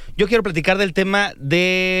 minutitos. Yo quiero platicar del tema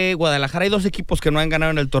de Guadalajara. Hay 2 equipos que no han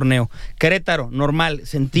ganado en el torneo. Querétaro, normal,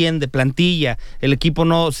 se entiende, plantilla. El equipo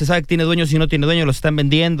no se sabe que tiene dueños y no tiene dueños, los están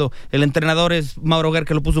vendiendo. El entrenador es Mauro Guerra,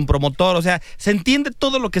 que lo puso un promotor. O sea, se entiende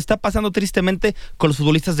todo lo que está pasando tristemente con los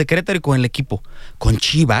futbolistas de Querétaro y con el equipo. Con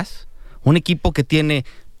Chivas, un equipo que tiene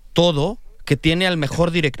todo, que tiene al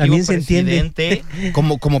mejor directivo También se presidente,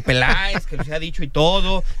 como Peláez, que se ha dicho y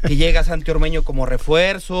todo, que llega Santi Ormeño como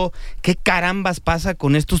refuerzo. ¿Qué carambas pasa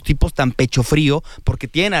con estos tipos tan pecho frío? Porque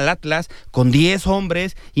tienen al Atlas con 10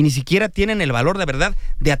 hombres y ni siquiera tienen el valor de verdad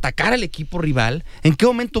de atacar al equipo rival. ¿En qué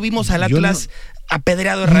momento vimos al Atlas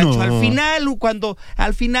apedreado el rancho?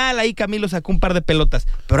 Al final ahí Camilo sacó un par de pelotas,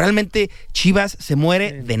 pero realmente Chivas se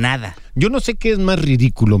muere de nada. Yo no sé qué es más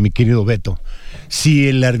ridículo, mi querido Beto, si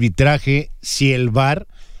el arbitraje, si el VAR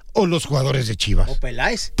o los jugadores de Chivas. O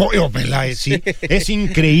Peláez. O Peláez, sí. Es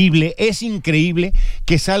increíble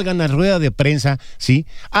que salgan a rueda de prensa, ¿sí?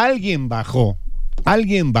 Alguien bajó,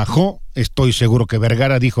 estoy seguro que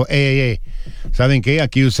Vergara dijo, ¿saben qué?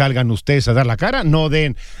 Aquí salgan ustedes a dar la cara, no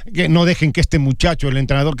dejen que este muchacho, el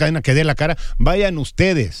entrenador Cadena, que dé la cara, vayan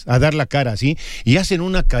ustedes a dar la cara, ¿sí? Y hacen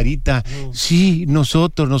una carita, sí,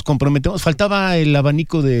 nosotros nos comprometemos, faltaba el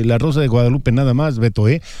abanico de la Rosa de Guadalupe nada más, Beto,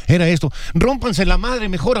 era esto, rómpanse la madre,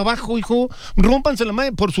 mejor abajo, hijo, rómpanse la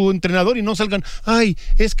madre por su entrenador y no salgan,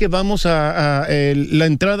 es que vamos a la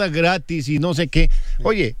entrada gratis y no sé qué.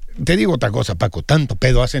 Oye, te digo otra cosa, Paco, tanto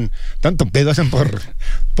pedo hacen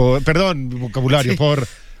por perdón, vocabulario, sí.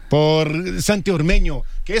 por Santi Ormeño,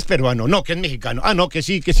 que es peruano, no, que es mexicano, no, que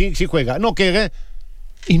sí juega, no, que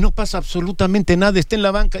y no pasa absolutamente nada, está en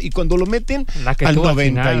la banca y cuando lo meten al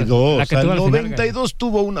 92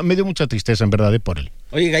 me dio mucha tristeza en verdad por él.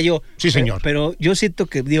 Oye, Gallo, sí, señor. Pero yo siento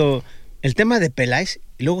que el tema de Peláez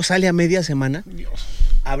y luego sale a media semana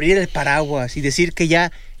abrir el paraguas y decir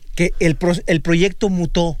que el proyecto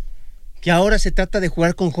mutó, que ahora se trata de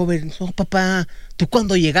jugar con jóvenes. No, papá, tú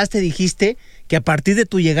cuando llegaste dijiste que a partir de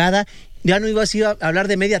tu llegada ya no ibas a hablar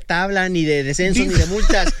de media tabla, ni de descenso, ni de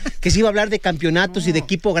multas, que se iba a hablar de campeonatos y de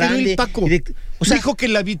equipo grande. Paco dijo que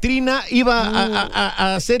la vitrina iba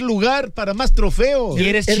a hacer lugar para más trofeos. Y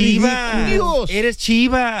eres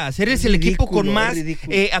Chivas. Eres el equipo con más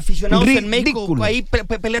aficionados en México. Ahí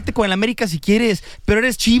peleate con el América si quieres, pero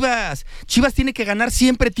eres Chivas. Chivas tiene que ganar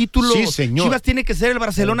siempre títulos. Sí, señor. Chivas tiene que ser el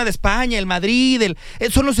Barcelona de España, el Madrid.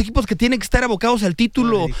 Son los equipos que tienen que estar abocados al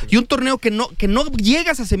título. Y un torneo que no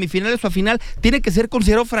llegas a semifinales o a final tiene que ser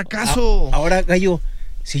considerado fracaso. Ahora, Gallo,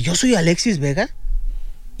 si yo soy Alexis Vega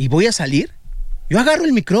y voy a salir, yo agarro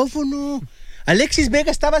el micrófono. Alexis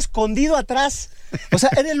Vega estaba escondido atrás. O sea,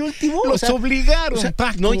 era el último. Los obligaron,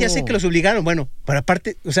 Paco. No, ya sé que los obligaron. Bueno, para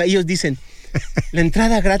aparte, ellos dicen, la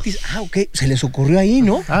entrada gratis. Ok, se les ocurrió ahí,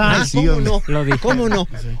 ¿no? Sí, ¿cómo no? ¿Cómo no?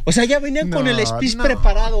 O sea, ya venían con el speech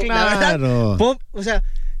preparado. Claro.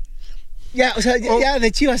 La verdad, ya de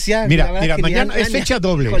Chivas ya. Mira, mañana es fecha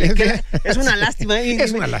doble. Es una lástima.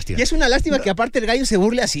 Es una lástima. Y es una lástima que aparte el Gallo se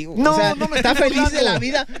burle así. No me está feliz de la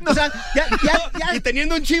vida. No. O sea, ya. Y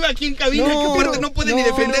teniendo un Chiva aquí en cabina, no puede ni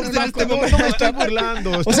defenderse en este momento. No me estoy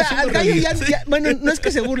burlando. O sea, al Gallo ya, bueno, no es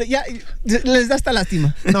que se burle, ya les da hasta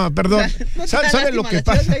lástima. No, perdón. ¿Sabe lo que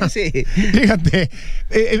pasa? Sí. Fíjate,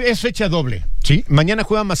 es fecha doble. Sí, mañana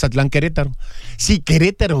juega Mazatlán Querétaro. Si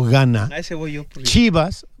Querétaro gana, a ese voy yo.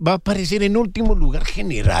 Chivas va a aparecer en último lugar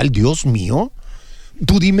general. Dios mío.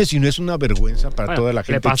 Tú dime si no es una vergüenza para toda la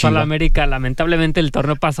gente. Le pasó a la América lamentablemente el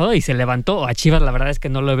torneo pasado y se levantó. A Chivas la verdad es que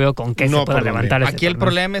no lo veo con qué se pueda levantar. Aquí el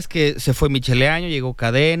problema es que se fue Micheleaño, llegó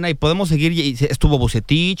Cadena y podemos seguir. Estuvo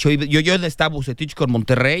Bucetich, yo está Bucetich con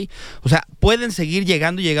Monterrey. O sea, pueden seguir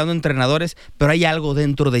llegando entrenadores, pero hay algo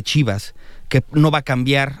dentro de Chivas que no va a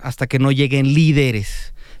cambiar hasta que no lleguen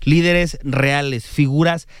líderes reales,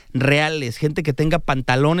 figuras reales, gente que tenga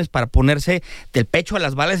pantalones para ponerse del pecho a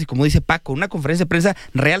las balas y, como dice Paco, una conferencia de prensa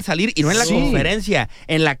real salir y no en la conferencia,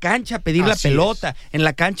 en la cancha pedir la pelota, en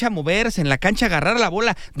la cancha moverse, en la cancha agarrar la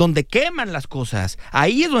bola, donde queman las cosas.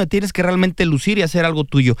 Ahí es donde tienes que realmente lucir y hacer algo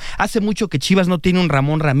tuyo. Hace mucho que Chivas no tiene un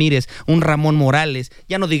Ramón Ramírez, un Ramón Morales,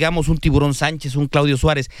 ya no digamos un Tiburón Sánchez, un Claudio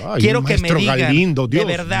Suárez. Quiero que me digan, Galindo, Dios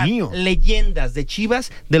de verdad, mío, leyendas de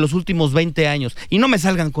Chivas de los últimos 20 años. Y no me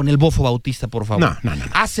salgan con el Bofo Bautista, por favor. No.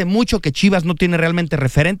 Hace mucho que Chivas no tiene realmente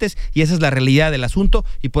referentes y esa es la realidad del asunto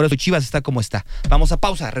y por eso Chivas está como está. Vamos a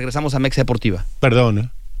pausa, regresamos a Mexa Deportiva.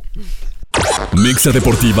 Perdón. Mexa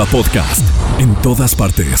Deportiva Podcast. En todas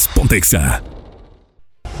partes, Pontexa.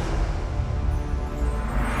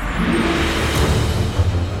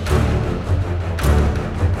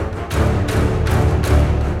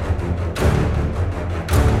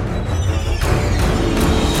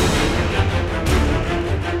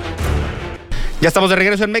 Ya estamos de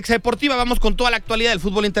regreso en Mexa Deportiva, vamos con toda la actualidad del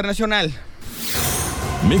fútbol internacional.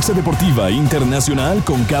 Mexa Deportiva Internacional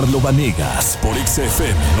con Carlo Vanegas por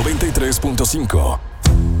XFM 93.5.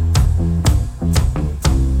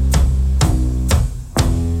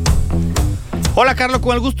 Hola, Carlos,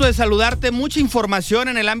 con el gusto de saludarte. Mucha información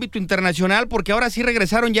en el ámbito internacional porque ahora sí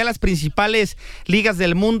regresaron ya las principales ligas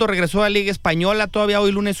del mundo. Regresó la Liga Española. Todavía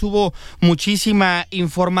hoy lunes hubo muchísima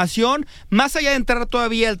información. Más allá de entrar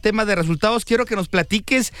todavía al tema de resultados, quiero que nos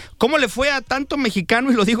platiques cómo le fue a tanto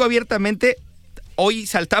mexicano, y lo digo abiertamente. Hoy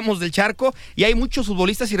saltamos del charco y hay muchos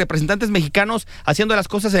futbolistas y representantes mexicanos haciendo las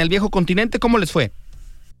cosas en el viejo continente. ¿Cómo les fue?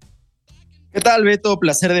 ¿Qué tal, Beto?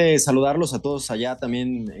 Placer de saludarlos a todos allá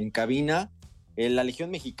también en cabina. La Legión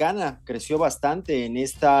Mexicana creció bastante en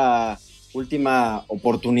esta última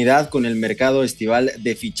oportunidad con el mercado estival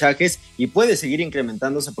de fichajes y puede seguir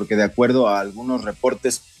incrementándose porque, de acuerdo a algunos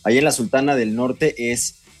reportes, allá en la Sultana del Norte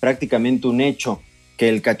es prácticamente un hecho que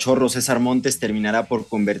el cachorro César Montes terminará por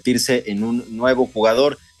convertirse en un nuevo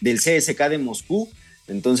jugador del CSKA de Moscú.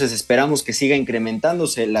 Entonces esperamos que siga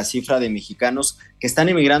incrementándose la cifra de mexicanos que están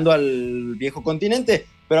emigrando al viejo continente.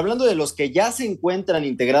 Pero hablando de los que ya se encuentran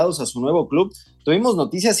integrados a su nuevo club, tuvimos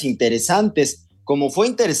noticias interesantes, como fue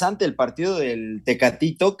interesante el partido del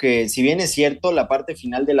Tecatito, que si bien es cierto, la parte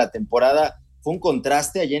final de la temporada fue un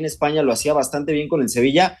contraste. Allá en España lo hacía bastante bien con el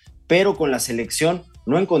Sevilla, pero con la selección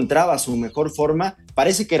no encontraba su mejor forma.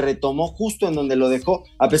 Parece que retomó justo en donde lo dejó,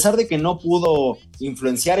 a pesar de que no pudo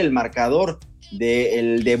influenciar el marcador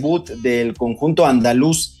del debut del conjunto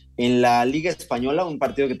andaluz en la Liga Española, un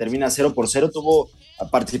partido que termina 0-0, tuvo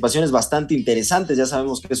participaciones bastante interesantes. Ya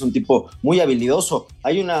sabemos que es un tipo muy habilidoso.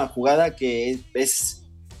 Hay una jugada que es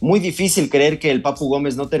muy difícil creer que el Papu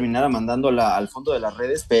Gómez no terminara mandándola al fondo de las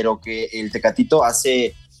redes, pero que el Tecatito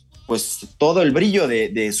hace pues todo el brillo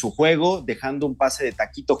de su juego, dejando un pase de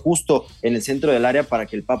taquito justo en el centro del área para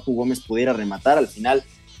que el Papu Gómez pudiera rematar. Al final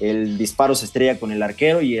el disparo se estrella con el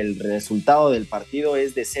arquero y el resultado del partido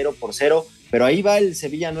es de 0-0, pero ahí va el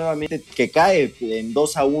Sevilla nuevamente, que cae en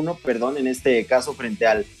 2-1, en este caso frente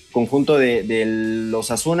al conjunto de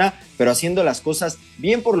los Osasuna, pero haciendo las cosas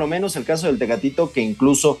bien, por lo menos el caso del Tecatito, que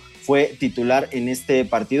incluso fue titular en este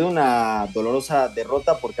partido. Una dolorosa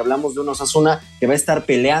derrota porque hablamos de un Osasuna que va a estar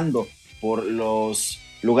peleando por los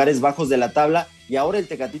lugares bajos de la tabla, y ahora el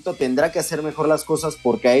Tecatito tendrá que hacer mejor las cosas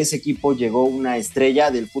porque a ese equipo llegó una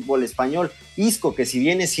estrella del fútbol español, Isco, que si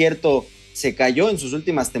bien es cierto se cayó en sus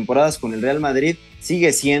últimas temporadas con el Real Madrid,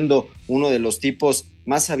 sigue siendo uno de los tipos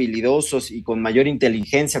más habilidosos y con mayor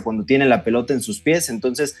inteligencia cuando tiene la pelota en sus pies.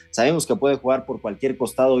 Entonces sabemos que puede jugar por cualquier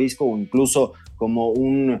costado Isco, o incluso como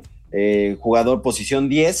un jugador posición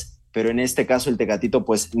 10, pero en este caso el Tecatito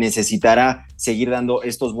pues necesitará seguir dando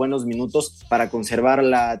estos buenos minutos para conservar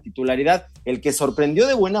la titularidad. El que sorprendió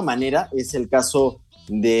de buena manera es el caso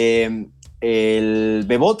de el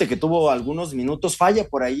Bebote, que tuvo algunos minutos, falla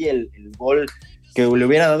por ahí el gol que le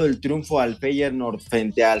hubiera dado el triunfo al Feyenoord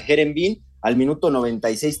frente al Herenveen. Al minuto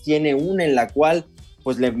 96 tiene una en la cual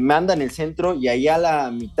pues le mandan el centro y ahí a la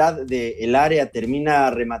mitad del área termina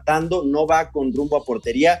rematando, no va con rumbo a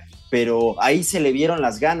portería, pero ahí se le vieron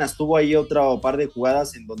las ganas. Tuvo ahí otro par de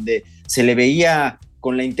jugadas en donde se le veía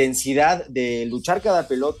con la intensidad de luchar cada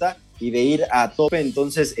pelota y de ir a tope.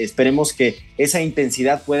 Entonces esperemos que esa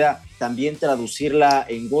intensidad pueda también traducirla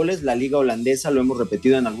en goles. La liga holandesa, lo hemos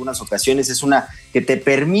repetido en algunas ocasiones, es una que te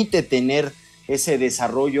permite tener ese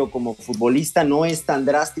desarrollo como futbolista. No es tan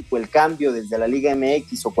drástico el cambio desde la Liga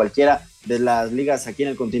MX o cualquiera de las ligas aquí en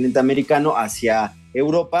el continente americano hacia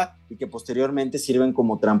Europa, y que posteriormente sirven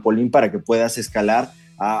como trampolín para que puedas escalar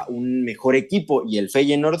a un mejor equipo. Y el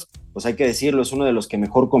Feyenoord, pues hay que decirlo, es uno de los que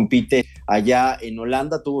mejor compite allá en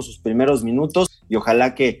Holanda. Tuvo sus primeros minutos y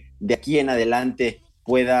ojalá que de aquí en adelante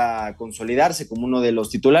pueda consolidarse como uno de los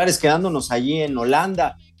titulares. Quedándonos allí en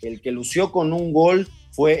Holanda, el que lució con un gol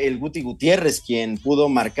fue el Guti Gutiérrez, quien pudo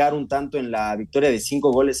marcar un tanto en la victoria de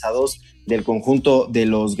 5-2 del conjunto de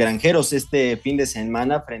los granjeros este fin de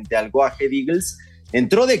semana frente al Go Ahead Eagles.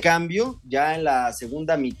 Entró de cambio ya en la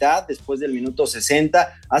segunda mitad, después del minuto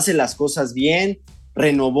 60, hace las cosas bien,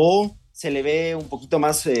 renovó, se le ve un poquito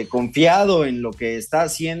más confiado en lo que está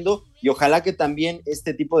haciendo, y ojalá que también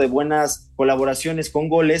este tipo de buenas colaboraciones con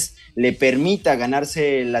goles le permita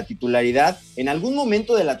ganarse la titularidad. En algún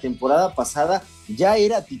momento de la temporada pasada ya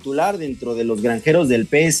era titular dentro de los granjeros del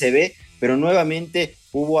PSV, pero nuevamente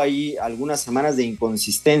hubo ahí algunas semanas de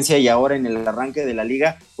inconsistencia y ahora en el arranque de la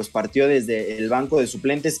liga pues partió desde el banco de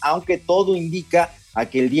suplentes, aunque todo indica a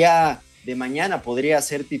que el día de mañana podría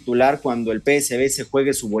ser titular cuando el PSV se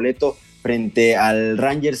juegue su boleto frente al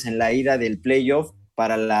Rangers en la ida del playoff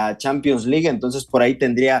para la Champions League. Entonces por ahí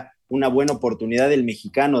tendría una buena oportunidad el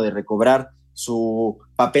mexicano de recobrar su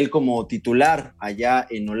papel como titular allá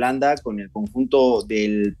en Holanda con el conjunto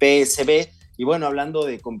del PSV. Y bueno, hablando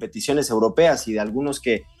de competiciones europeas y de algunos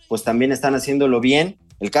que pues también están haciéndolo bien,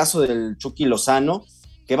 el caso del Chucky Lozano,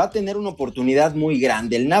 que va a tener una oportunidad muy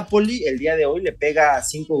grande. El Napoli el día de hoy le pega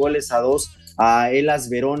 5-2 a Hellas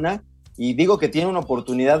Verona, y digo que tiene una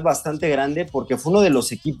oportunidad bastante grande porque fue uno de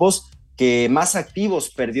los equipos que más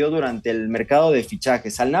activos perdió durante el mercado de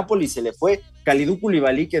fichajes. Al Napoli se le fue Kalidou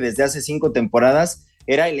Koulibaly, que desde hace 5 temporadas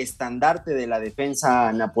era el estandarte de la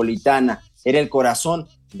defensa napolitana, era el corazón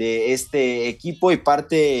de este equipo y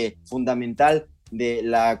parte fundamental de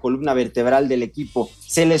la columna vertebral del equipo.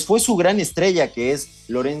 Se les fue su gran estrella, que es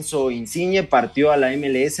Lorenzo Insigne, partió a la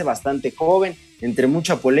MLS bastante joven, entre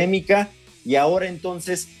mucha polémica, y ahora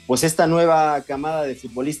entonces, pues esta nueva camada de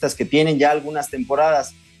futbolistas que tienen ya algunas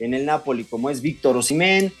temporadas en el Napoli, como es Víctor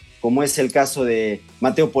Osimhen, como es el caso de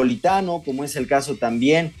Mateo Politano, como es el caso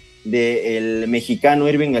también del mexicano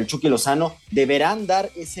Irving El Chucky Lozano, deberán dar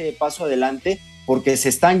ese paso adelante porque se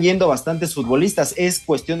están yendo bastantes futbolistas. Es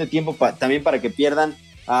cuestión de tiempo también para que pierdan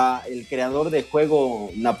a el creador de juego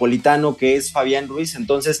napolitano, que es Fabián Ruiz.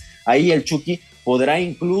 Entonces ahí el Chucky podrá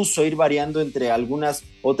incluso ir variando entre algunas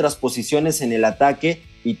otras posiciones en el ataque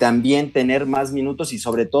y también tener más minutos y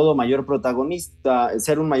sobre todo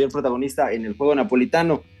ser un mayor protagonista en el juego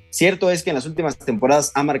napolitano. Cierto es que en las últimas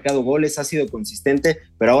temporadas ha marcado goles, ha sido consistente,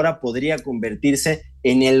 pero ahora podría convertirse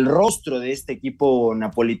en el rostro de este equipo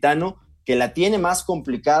napolitano, que la tiene más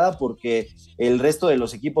complicada porque el resto de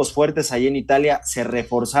los equipos fuertes allí en Italia se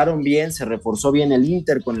reforzó bien el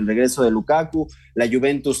Inter con el regreso de Lukaku, la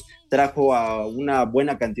Juventus trajo a una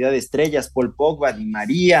buena cantidad de estrellas, Paul Pogba, Di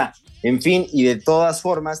María, en fin, y de todas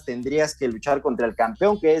formas tendrías que luchar contra el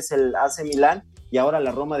campeón, que es el AC Milán, y ahora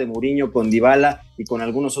la Roma de Mourinho con Dybala y con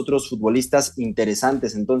algunos otros futbolistas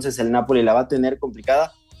interesantes. Entonces el Napoli la va a tener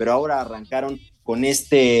complicada, pero ahora arrancaron con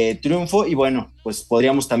este triunfo. Y bueno, pues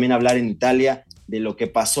podríamos también hablar en Italia de lo que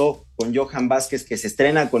pasó con Johan Vázquez, que se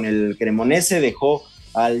estrena con el Cremonese, dejó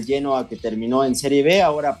al Genoa, que terminó en Serie B,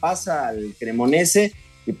 ahora pasa al Cremonese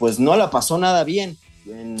y pues no la pasó nada bien.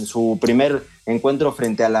 En su primer encuentro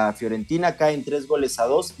frente a la Fiorentina caen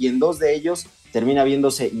 3-2 y en 2 de ellos termina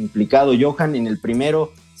viéndose implicado Johan. En el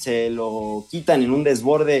primero se lo quitan en un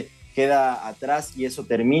desborde, queda atrás y eso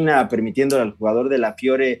termina permitiéndole al jugador de la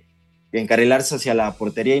Fiore encarrilarse hacia la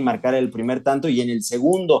portería y marcar el primer tanto, y en el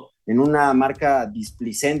segundo, en una marca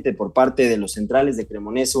displicente por parte de los centrales de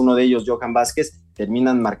Cremonese, uno de ellos Johan Vázquez,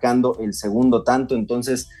 terminan marcando el segundo tanto.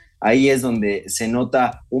 Entonces ahí es donde se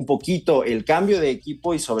nota un poquito el cambio de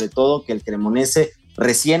equipo y sobre todo que el Cremonese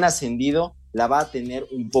recién ascendido la va a tener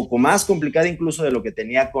un poco más complicada incluso de lo que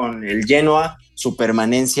tenía con el Genoa su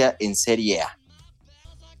permanencia en Serie A.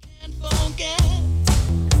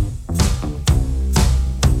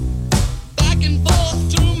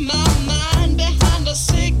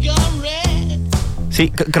 Sí,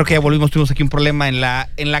 creo que ya volvimos, tuvimos aquí un problema en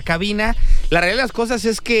la cabina. La realidad de las cosas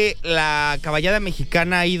es que la caballada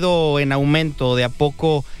mexicana ha ido en aumento, de a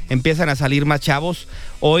poco empiezan a salir más chavos.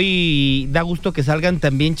 Hoy da gusto que salgan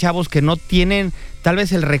también chavos que no tienen tal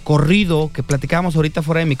vez el recorrido que platicábamos ahorita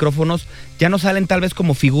fuera de micrófonos, ya no salen tal vez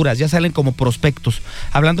como figuras, ya salen como prospectos.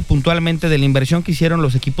 Hablando puntualmente de la inversión que hicieron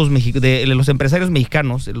los equipos de los empresarios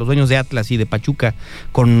mexicanos, los dueños de Atlas y de Pachuca,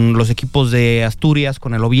 con los equipos de Asturias,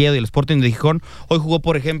 con el Oviedo y el Sporting de Gijón. Hoy jugó,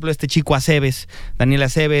 por ejemplo, este chico Aceves, Daniel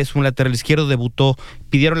Aceves, un lateral izquierdo, debutó.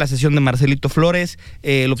 Pidieron la cesión de Marcelito Flores,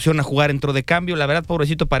 la opción a jugar entró de cambio. La verdad,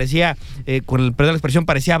 pobrecito, parecía, con el perdón de la expresión,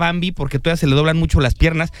 parecía Bambi, porque todavía se le doblan mucho las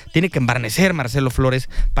piernas. Tiene que embarnecer Marcelo Flores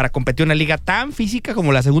para competir en una liga tan física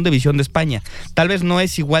como la segunda división de España. Tal vez no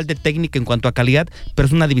es igual de técnica en cuanto a calidad, pero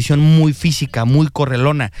es una división muy física, muy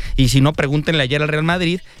correlona. Y si no, pregúntenle ayer al Real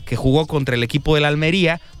Madrid, que jugó contra el equipo de la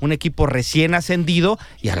Almería, un equipo recién ascendido,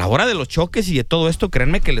 y a la hora de los choques y de todo esto,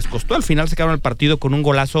 créanme que les costó. Al final sacaron el partido con un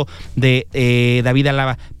golazo de David Alaba.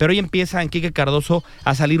 Pero hoy empieza en Quique Cardoso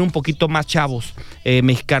a salir un poquito más chavos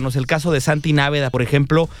mexicanos. El caso de Santi Náveda, por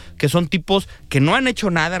ejemplo, que son tipos que no han hecho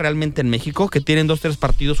nada realmente en México, que tienen 2-3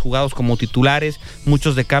 partidos jugados como titulares,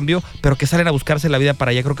 muchos de cambio, pero que salen a buscarse la vida para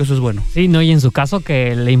allá. Creo que eso es bueno. Sí, no, y en su caso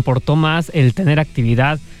que le importó más el tener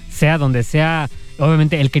actividad, sea donde sea.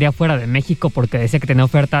 Obviamente él quería fuera de México porque decía que tenía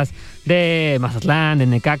ofertas de Mazatlán, de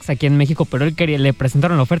Necaxa aquí en México, pero le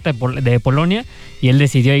presentaron la oferta de Polonia y él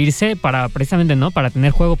decidió irse para precisamente para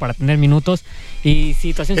tener juego, para tener minutos. Y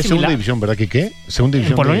situación es similar. Segunda división, ¿verdad? ¿Qué? Segunda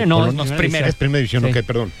división. En Polonia no, es primera división, sí. Ok,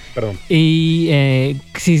 perdón. Y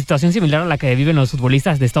situación similar a la que viven los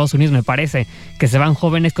futbolistas de Estados Unidos, me parece, que se van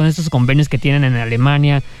jóvenes con estos convenios que tienen en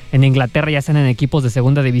Alemania, en Inglaterra, ya sean en equipos de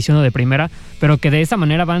segunda división o de primera, pero que de esa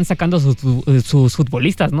manera van sacando sus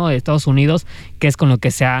futbolistas, ¿no? De Estados Unidos, que es con lo que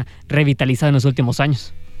se ha revitalizado en los últimos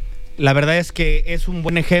años. La verdad es que es un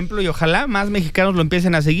buen ejemplo y ojalá más mexicanos lo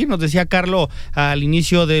empiecen a seguir. Nos decía Carlos al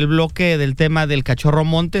inicio del bloque del tema del Cachorro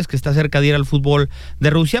Montes, que está cerca de ir al fútbol de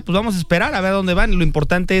Rusia. Pues vamos a esperar a ver a dónde van. Lo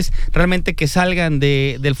importante es realmente que salgan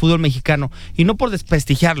del fútbol mexicano. Y no por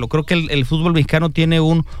desprestigiarlo, creo que el fútbol mexicano tiene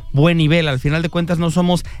un buen nivel. Al final de cuentas no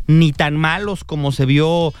somos ni tan malos como se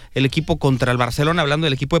vio el equipo contra el Barcelona, hablando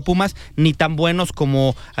del equipo de Pumas, ni tan buenos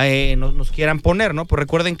como nos quieran poner, ¿no? Pues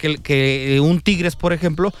recuerden que un Tigres, por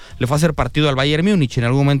ejemplo, le fue a hacer partido al Bayern Múnich en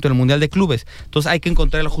algún momento en el Mundial de Clubes. Entonces hay que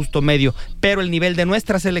encontrar el justo medio. Pero el nivel de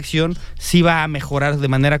nuestra selección sí va a mejorar de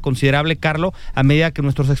manera considerable, Carlos, a medida que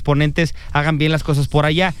nuestros exponentes hagan bien las cosas por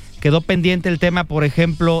allá. Quedó pendiente el tema, por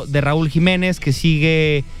ejemplo, de Raúl Jiménez, que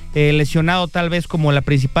sigue lesionado tal vez como la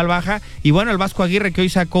principal baja. Y bueno, el Vasco Aguirre, que hoy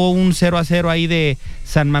sacó un 0-0 ahí de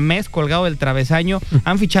San Mamés, colgado del travesaño.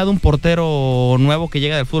 Han fichado un portero nuevo que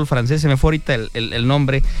llega del fútbol francés, se me fue ahorita el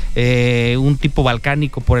nombre, un tipo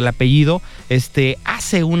balcánico por el apellido.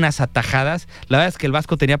 Hace unas atajadas. La verdad es que el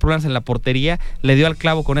Vasco tenía problemas en la portería, le dio al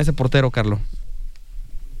clavo con ese portero, Carlos.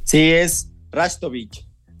 Sí, es Rastovic,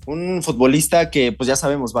 un futbolista que pues ya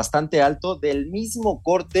sabemos, bastante alto, del mismo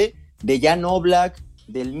corte de Jan Oblak,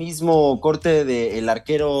 del mismo corte del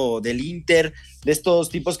arquero del Inter, de estos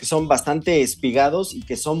tipos que son bastante espigados y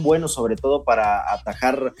que son buenos sobre todo para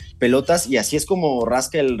atajar pelotas, y así es como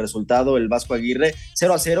rasca el resultado el Vasco Aguirre,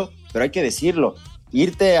 0-0, pero hay que decirlo,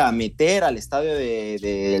 irte a meter al estadio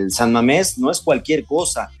del San Mamés no es cualquier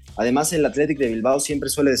cosa. Además, el Athletic de Bilbao siempre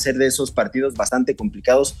suele ser de esos partidos bastante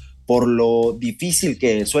complicados por lo difícil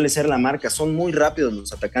que suele ser la marca. Son muy rápidos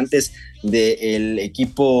los atacantes del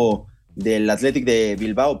equipo del Athletic de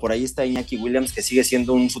Bilbao. Por ahí está Iñaki Williams, que sigue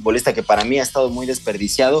siendo un futbolista que para mí ha estado muy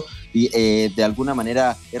desperdiciado y de alguna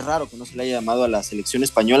manera es raro que no se le haya llamado a la selección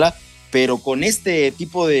española, pero con este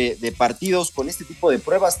tipo de partidos, con este tipo de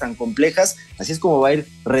pruebas tan complejas, así es como va a ir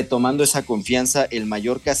retomando esa confianza el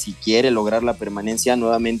Mallorca si quiere lograr la permanencia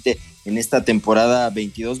nuevamente en esta temporada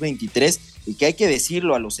 22-23, y que hay que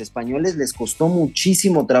decirlo, a los españoles les costó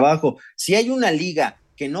muchísimo trabajo. Si hay una liga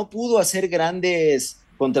que no pudo hacer grandes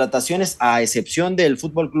contrataciones, a excepción del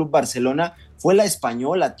Fútbol Club Barcelona, fue la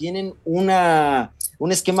española. Tienen un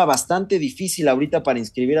esquema bastante difícil ahorita para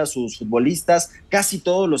inscribir a sus futbolistas. Casi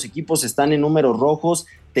todos los equipos están en números rojos,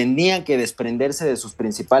 tenían que desprenderse de sus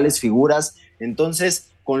principales figuras. Entonces,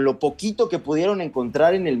 con lo poquito que pudieron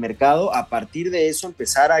encontrar en el mercado, a partir de eso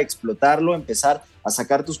empezar a explotarlo, empezar a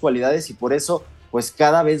sacar tus cualidades, y por eso pues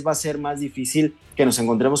cada vez va a ser más difícil que nos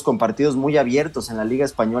encontremos con partidos muy abiertos en la Liga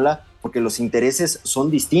Española, porque los intereses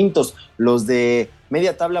son distintos. Los de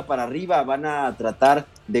media tabla para arriba van a tratar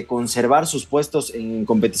de conservar sus puestos en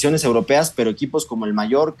competiciones europeas, pero equipos como el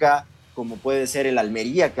Mallorca, como puede ser el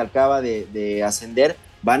Almería, que acaba de ascender,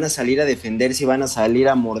 van a salir a defenderse y van a salir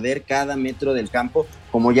a morder cada metro del campo,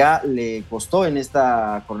 como ya le costó en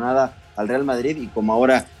esta jornada al Real Madrid y como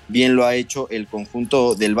ahora bien lo ha hecho el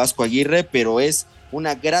conjunto del Vasco Aguirre. Pero es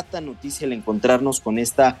una grata noticia el encontrarnos con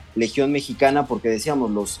esta legión mexicana, porque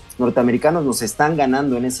decíamos, los norteamericanos nos están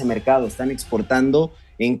ganando en ese mercado, están exportando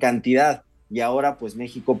en cantidad, y ahora pues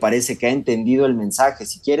México parece que ha entendido el mensaje.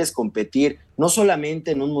 Si quieres competir no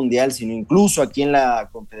solamente en un mundial, sino incluso aquí en la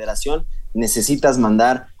Confederación, necesitas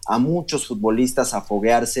mandar a muchos futbolistas a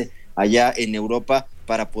foguearse allá en Europa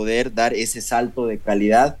para poder dar ese salto de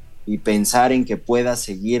calidad y pensar en que puedas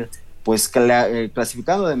seguir pues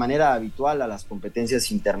clasificando de manera habitual a las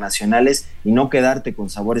competencias internacionales y no quedarte con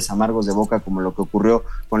sabores amargos de boca como lo que ocurrió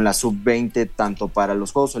con la sub-20, tanto para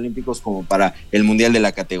los Juegos Olímpicos como para el Mundial de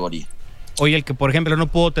la categoría. Hoy el que, por ejemplo, no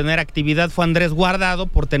pudo tener actividad fue Andrés Guardado,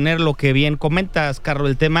 por tener lo que bien comentas, Carlos,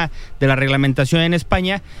 el tema de la reglamentación en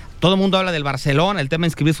España. Todo el mundo habla del Barcelona, el tema de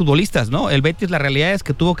inscribir futbolistas, ¿no? El Betis, la realidad es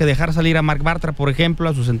que tuvo que dejar salir a Marc Bartra, por ejemplo,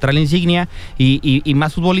 a su central insignia y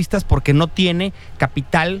más futbolistas, porque no tiene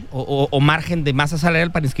capital o margen de masa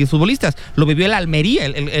salarial para inscribir futbolistas. Lo vivió el Almería,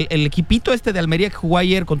 el equipito de Almería que jugó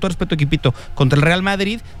ayer, con todo respeto equipito, contra el Real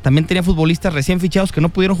Madrid, también tenía futbolistas recién fichados que no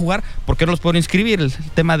pudieron jugar porque no los pudieron inscribir, el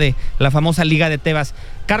tema de la famosa Liga de Tebas.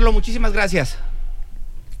 Carlos, muchísimas gracias.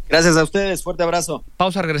 Gracias a ustedes, fuerte abrazo.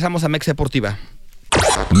 Pausa, regresamos a Mexa Deportiva.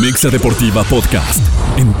 Mexa Deportiva Podcast.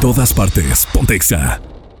 En todas partes, Pontexa.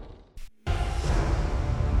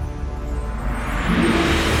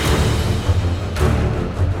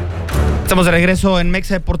 Estamos de regreso en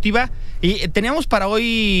Mexa Deportiva y teníamos para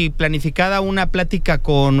hoy planificada una plática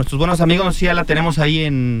con nuestros buenos amigos. Sí, ya la tenemos ahí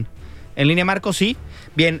en línea, Marcos, sí.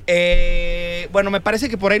 Bien, bueno, me parece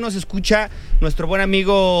que por ahí nos escucha nuestro buen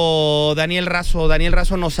amigo Daniel Razo. Daniel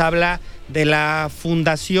Razo nos habla de la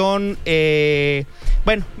fundación,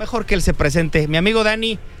 bueno, mejor que él se presente. Mi amigo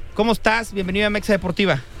Dani, ¿cómo estás? Bienvenido a Mexa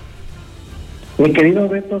Deportiva. Mi querido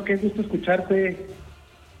Beto, qué gusto escucharte.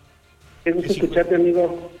 Qué gusto escucharte,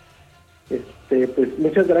 amigo. Pues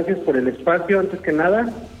muchas gracias por el espacio, antes que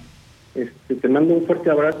nada. Te mando un fuerte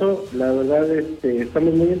abrazo. La verdad,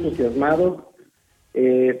 estamos muy entusiasmados.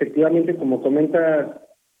 Efectivamente, como comentas,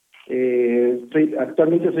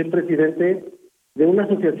 actualmente soy presidente de una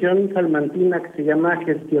asociación salmantina que se llama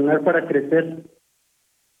Gestionar para Crecer.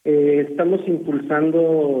 Estamos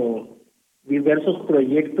impulsando diversos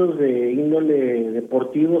proyectos de índole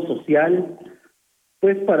deportivo, social,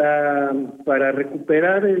 pues para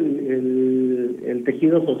recuperar el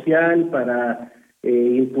tejido social, para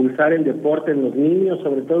impulsar el deporte en los niños,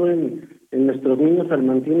 sobre todo en nuestros niños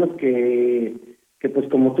salmantinos que pues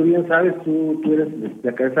como tú bien sabes, tú eres de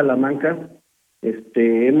acá de Salamanca,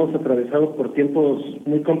 hemos atravesado por tiempos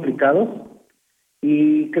muy complicados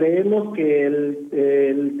y creemos que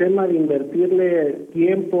el tema de invertirle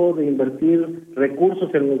tiempo, de invertir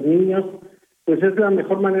recursos en los niños, pues es la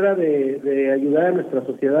mejor manera de ayudar a nuestra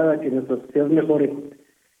sociedad, a que nuestra sociedad mejore.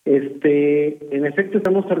 En efecto,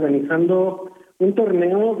 estamos organizando un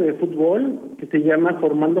torneo de fútbol que se llama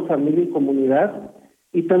Formando Familia y Comunidad,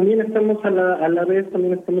 y también estamos a la vez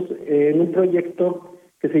en un proyecto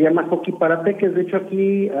que se llama Hockey para Peques. De hecho,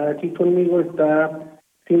 aquí conmigo está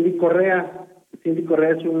Cindy Correa. Cindy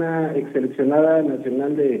Correa es una ex seleccionada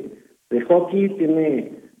nacional de hockey,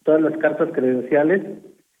 tiene todas las cartas credenciales,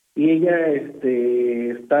 y ella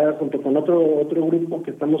está junto con otro grupo que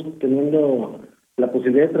estamos teniendo la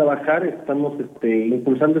posibilidad de trabajar. Estamos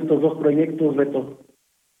impulsando estos dos proyectos, Beto.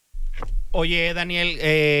 Oye, Daniel,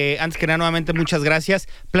 antes que nada, nuevamente muchas gracias.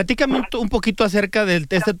 Platícame un poquito acerca de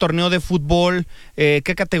este torneo de fútbol,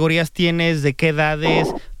 qué categorías tienes, de qué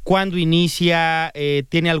edades, cuándo inicia,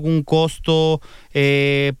 tiene algún costo.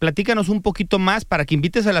 Platícanos un poquito más para que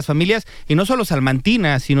invites a las familias, y no solo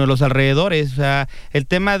salmantinas, sino los alrededores. O sea, el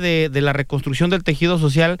tema de la reconstrucción del tejido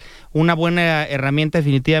social, una buena herramienta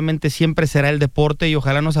definitivamente siempre será el deporte, y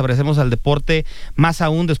ojalá nos abracemos al deporte, más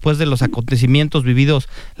aún después de los acontecimientos vividos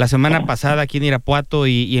la semana pasada aquí en Irapuato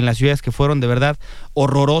y en las ciudades que fueron de verdad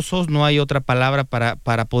horrorosos. No hay otra palabra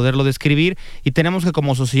para poderlo describir, y tenemos que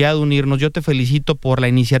como sociedad unirnos. Yo te felicito por la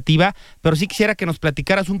iniciativa, pero sí quisiera que nos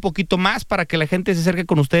platicaras un poquito más para que la gente se acerque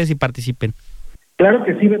con ustedes y participen. Claro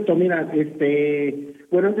que sí, Beto. Mira,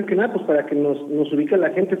 bueno, antes que nada, pues para que nos ubique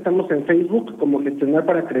la gente, estamos en Facebook como Gestionar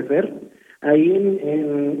para Crecer. Ahí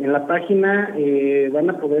en la página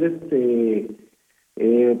van a poder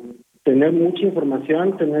tener mucha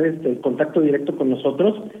información, tener el contacto directo con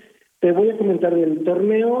nosotros. Te voy a comentar, el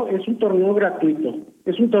torneo es un torneo gratuito,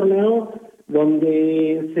 es un torneo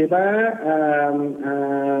donde se va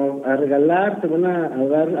a regalar, se van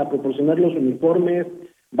a proporcionar los uniformes,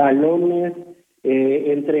 balones,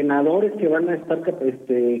 entrenadores que van a estar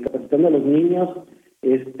capacitando a los niños,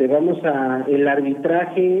 vamos el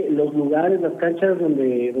arbitraje, los lugares, las canchas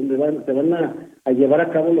donde se van a llevar a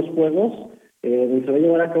cabo los juegos, donde se va a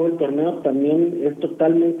llevar a cabo el torneo, también es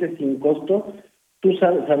totalmente sin costo.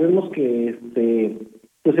 Sabemos que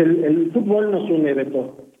pues el fútbol nos une,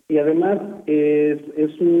 Beto, y además es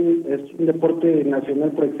un deporte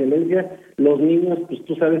nacional por excelencia. Los niños, pues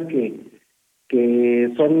tú sabes que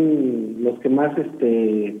son los que más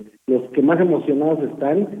emocionados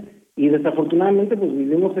están, y desafortunadamente pues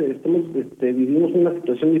vivimos una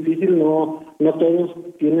situación difícil. No todos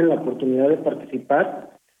tienen la oportunidad de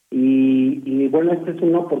participar, y bueno, esta es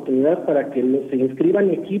una oportunidad para que se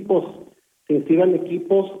inscriban equipos, no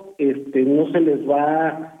se les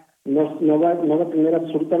va no va a tener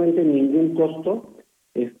absolutamente ningún costo.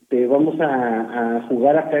 Vamos a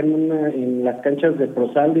jugar acá en las canchas de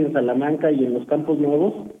Prosaldi en Salamanca y en los Campos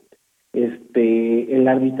Nuevos. El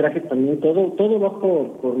arbitraje también, todo va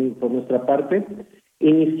por nuestra parte.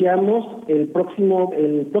 Iniciamos el próximo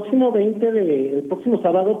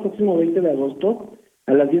sábado, próximo 20 de agosto,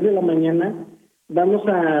 a las 10 de la mañana. Vamos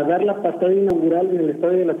a dar la patada inaugural en el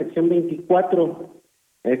estadio de la sección 24,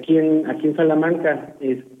 aquí en Salamanca.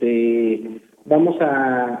 Es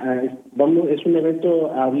un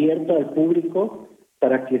evento abierto al público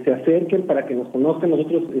para que se acerquen, para que nos conozcan.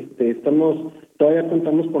 Nosotros todavía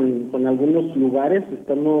contamos con algunos lugares.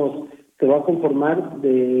 Se va a conformar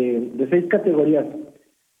de 6 categorías.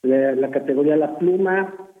 La categoría La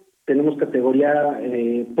Pluma, tenemos categoría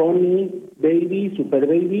Pony, Baby, Super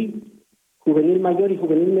Baby, Juvenil Mayor y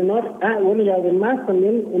Juvenil Menor. Y además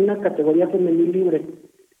también una categoría femenil libre.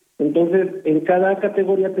 Entonces, en cada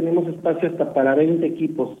categoría tenemos espacio hasta para 20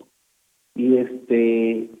 equipos.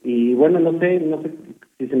 Y bueno, no sé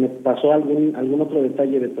si se me pasó algún otro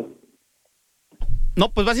detalle de esto. No,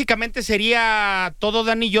 pues básicamente sería todo,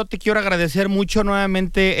 Dani. Yo te quiero agradecer mucho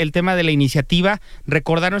nuevamente el tema de la iniciativa.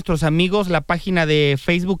 Recordar a nuestros amigos, la página de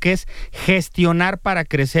Facebook es Gestionar para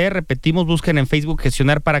Crecer. Repetimos, busquen en Facebook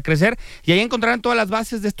Gestionar para Crecer y ahí encontrarán todas las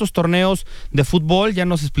bases de estos torneos de fútbol. Ya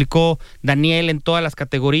nos explicó Daniel en todas las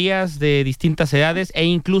categorías de distintas edades e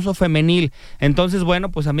incluso femenil. Entonces,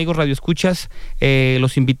 bueno, pues amigos radioescuchas,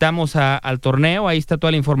 los invitamos al torneo. Ahí está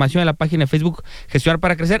toda la información en la página de Facebook Gestionar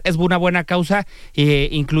para Crecer. Es una buena causa.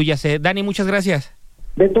 Inclúyase. Dani, muchas gracias.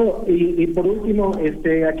 Beto, y por último,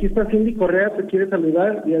 aquí está Cindy Correa, te quiere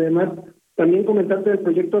saludar y además también comentarte del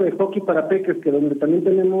proyecto de hockey para peques, que donde también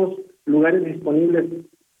tenemos lugares disponibles.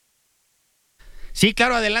 Sí,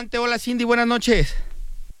 claro, adelante. Hola Cindy, buenas noches.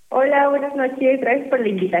 Hola, buenas noches, gracias por la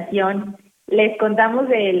invitación. Les contamos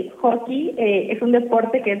del hockey, es un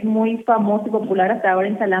deporte que es muy famoso y popular hasta ahora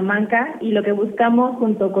en Salamanca y lo que buscamos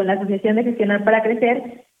junto con la Asociación de Gestionar para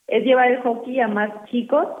Crecer es llevar el hockey a más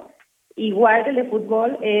chicos, igual que el de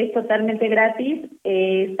fútbol, es totalmente gratis,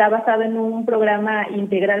 está basado en un programa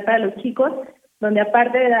integral para los chicos, donde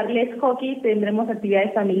aparte de darles hockey, tendremos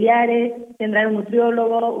actividades familiares, tendrán un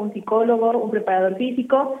nutriólogo, un psicólogo, un preparador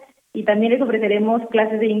físico, y también les ofreceremos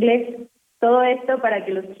clases de inglés. Todo esto para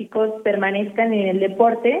que los chicos permanezcan en el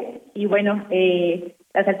deporte, y bueno,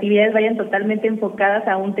 las actividades vayan totalmente enfocadas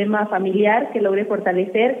a un tema familiar que logre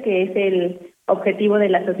fortalecer, que es el objetivo de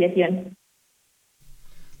la asociación.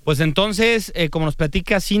 Pues entonces, como nos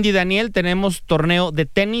platica Cindy y Daniel, tenemos torneo de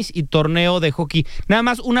tenis y torneo de hockey. Nada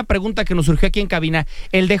más una pregunta que nos surgió aquí en cabina.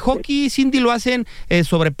 ¿El de hockey, Cindy, lo hacen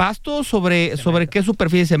sobre pasto, sobre qué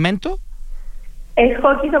superficie, cemento? Es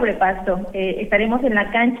hockey sobre pasto. Estaremos en la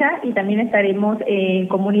cancha y también estaremos en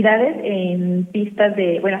comunidades, en pistas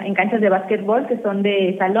en canchas de básquetbol que son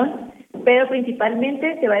de salón, pero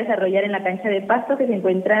principalmente se va a desarrollar en la cancha de pasto que se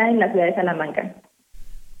encuentra en la ciudad de Salamanca.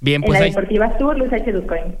 Bien, pues en la Deportiva Sur, Luis H.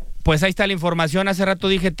 Ducoin. Pues ahí está la información. Hace rato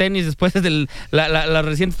dije tenis, después de los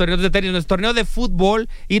recientes torneos de tenis, nuestro torneo de fútbol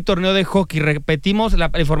y torneo de hockey. Repetimos,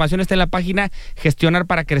 la información está en la página Gestionar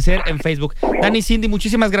para Crecer en Facebook. Dani, Cindy,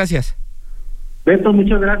 muchísimas gracias. Beto,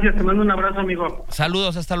 muchas gracias. Te mando un abrazo, amigo.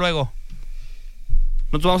 Saludos, hasta luego.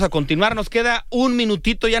 Nosotros vamos a continuar, nos queda un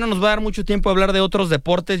minutito, ya no nos va a dar mucho tiempo a hablar de otros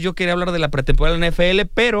deportes. Yo quería hablar de la pretemporada de la NFL,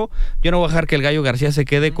 pero yo no voy a dejar que el Gallo García se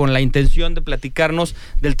quede con la intención de platicarnos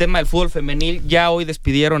del tema del fútbol femenil. Ya hoy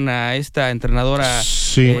despidieron a esta entrenadora,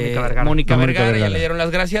 sí, Mónica Vergara, ya le dieron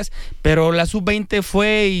las gracias, pero la sub-20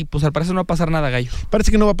 fue y pues al parecer no va a pasar nada, Gallo.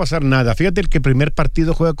 Parece que no va a pasar nada. Fíjate que el primer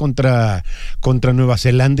partido juega contra Nueva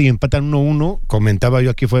Zelanda y empatan 1-1. Comentaba yo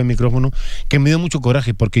aquí fuera de micrófono que me dio mucho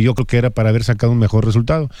coraje porque yo creo que era para haber sacado un mejor resultado.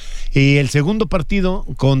 Y el segundo partido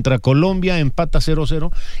contra Colombia empata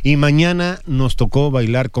 0-0 y mañana nos tocó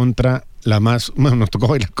bailar con la más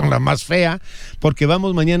fea, porque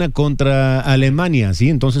vamos mañana contra Alemania, ¿sí?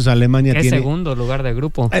 Entonces Alemania tiene segundo lugar de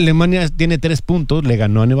grupo. Alemania tiene 3 puntos, le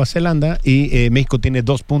ganó a Nueva Zelanda y México tiene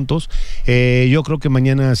 2 puntos. Yo creo que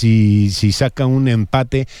mañana si saca un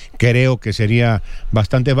empate, creo que sería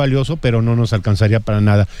bastante valioso, pero no nos alcanzaría para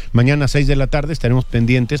nada. Mañana a 6 de la tarde estaremos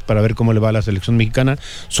pendientes para ver cómo le va a la selección mexicana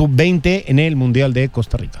sub-20 en el Mundial de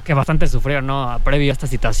Costa Rica. Que bastante sufrieron, ¿no? Previo a esta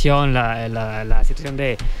situación, la situación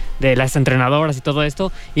de las entrenadoras y todo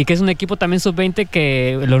esto, y que es un equipo también sub-20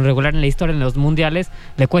 que lo regular en la historia en los mundiales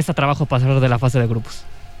le cuesta trabajo pasar de la fase de grupos.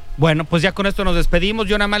 Bueno, pues ya con esto nos despedimos.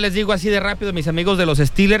 Yo nada más les digo así de rápido, mis amigos de los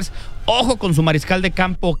Steelers, ojo con su mariscal de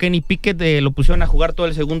campo, Kenny Pickett. Lo pusieron a jugar todo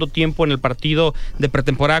el segundo tiempo en el partido de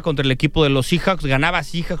pretemporada contra el equipo de los Seahawks. Ganaba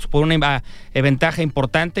Seahawks por una ventaja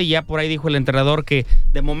importante y ya por ahí dijo el entrenador que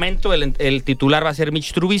de momento el titular va a ser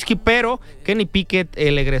Mitch Trubisky, pero Kenny Pickett,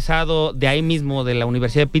 el egresado de ahí mismo de la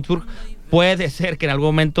Universidad de Pittsburgh, puede ser que en algún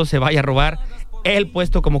momento se vaya a robar el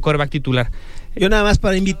puesto como quarterback titular. Yo nada más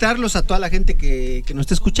para invitarlos a toda la gente que nos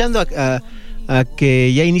está escuchando a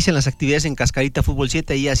que ya inician las actividades en Cascarita Fútbol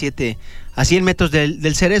 7, ahí a 100 metros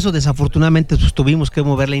del Cerezo. Desafortunadamente pues tuvimos que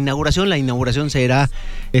mover la inauguración. La inauguración se irá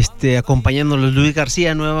acompañándolos Luis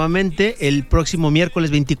García nuevamente el próximo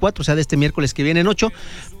miércoles 24, o sea de este miércoles que viene en 8.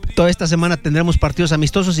 Toda esta semana tendremos partidos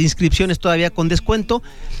amistosos, inscripciones todavía con descuento,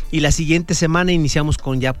 y la siguiente semana iniciamos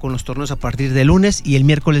con los torneos a partir de lunes y el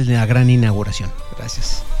miércoles la gran inauguración.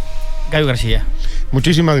 Gracias. Gallo García.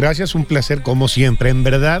 Muchísimas gracias, un placer como siempre, en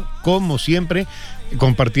verdad, como siempre,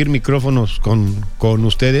 compartir micrófonos con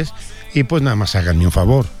ustedes y pues nada más háganme un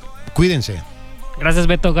favor, cuídense. Gracias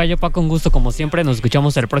Beto, Gallo, Paco, un gusto como siempre, nos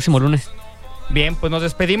escuchamos el próximo lunes. Bien, pues nos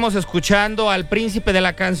despedimos escuchando al príncipe de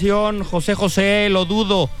la canción, José José, Lo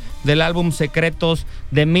Dudo, del álbum Secretos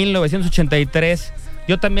de 1983,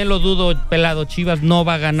 Yo también lo dudo, pelado. Chivas no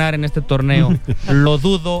va a ganar en este torneo. Lo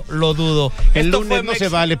dudo. El lunes no se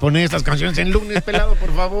vale poner estas canciones en lunes, pelado,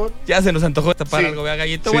 por favor. Ya se nos antojó tapar algo, vea,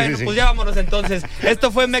 Gallito. Bueno, pues ya vámonos entonces.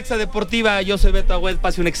 Esto fue Mexa Deportiva. Yo soy Beto Agüed.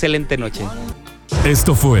 Pase una excelente noche.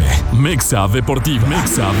 Esto fue Mexa Deportiva.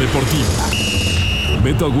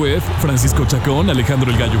 Beto Agüed, Francisco Chacón, Alejandro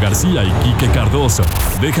El Gallo García y Quique Cardoso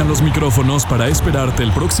dejan los micrófonos para esperarte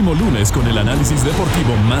el próximo lunes con el análisis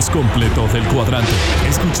deportivo más completo del cuadrante.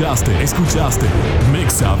 Escuchaste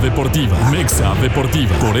Mexa Deportiva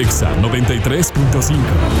por Exa 93.5.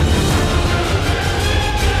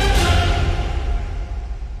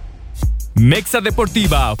 Mexa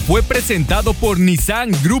Deportiva fue presentado por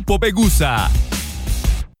Nissan Grupo Begusa.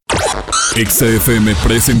 Exa FM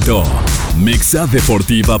presentó Mexa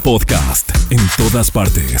Deportiva Podcast. En todas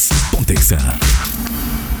partes. Ponte Exa.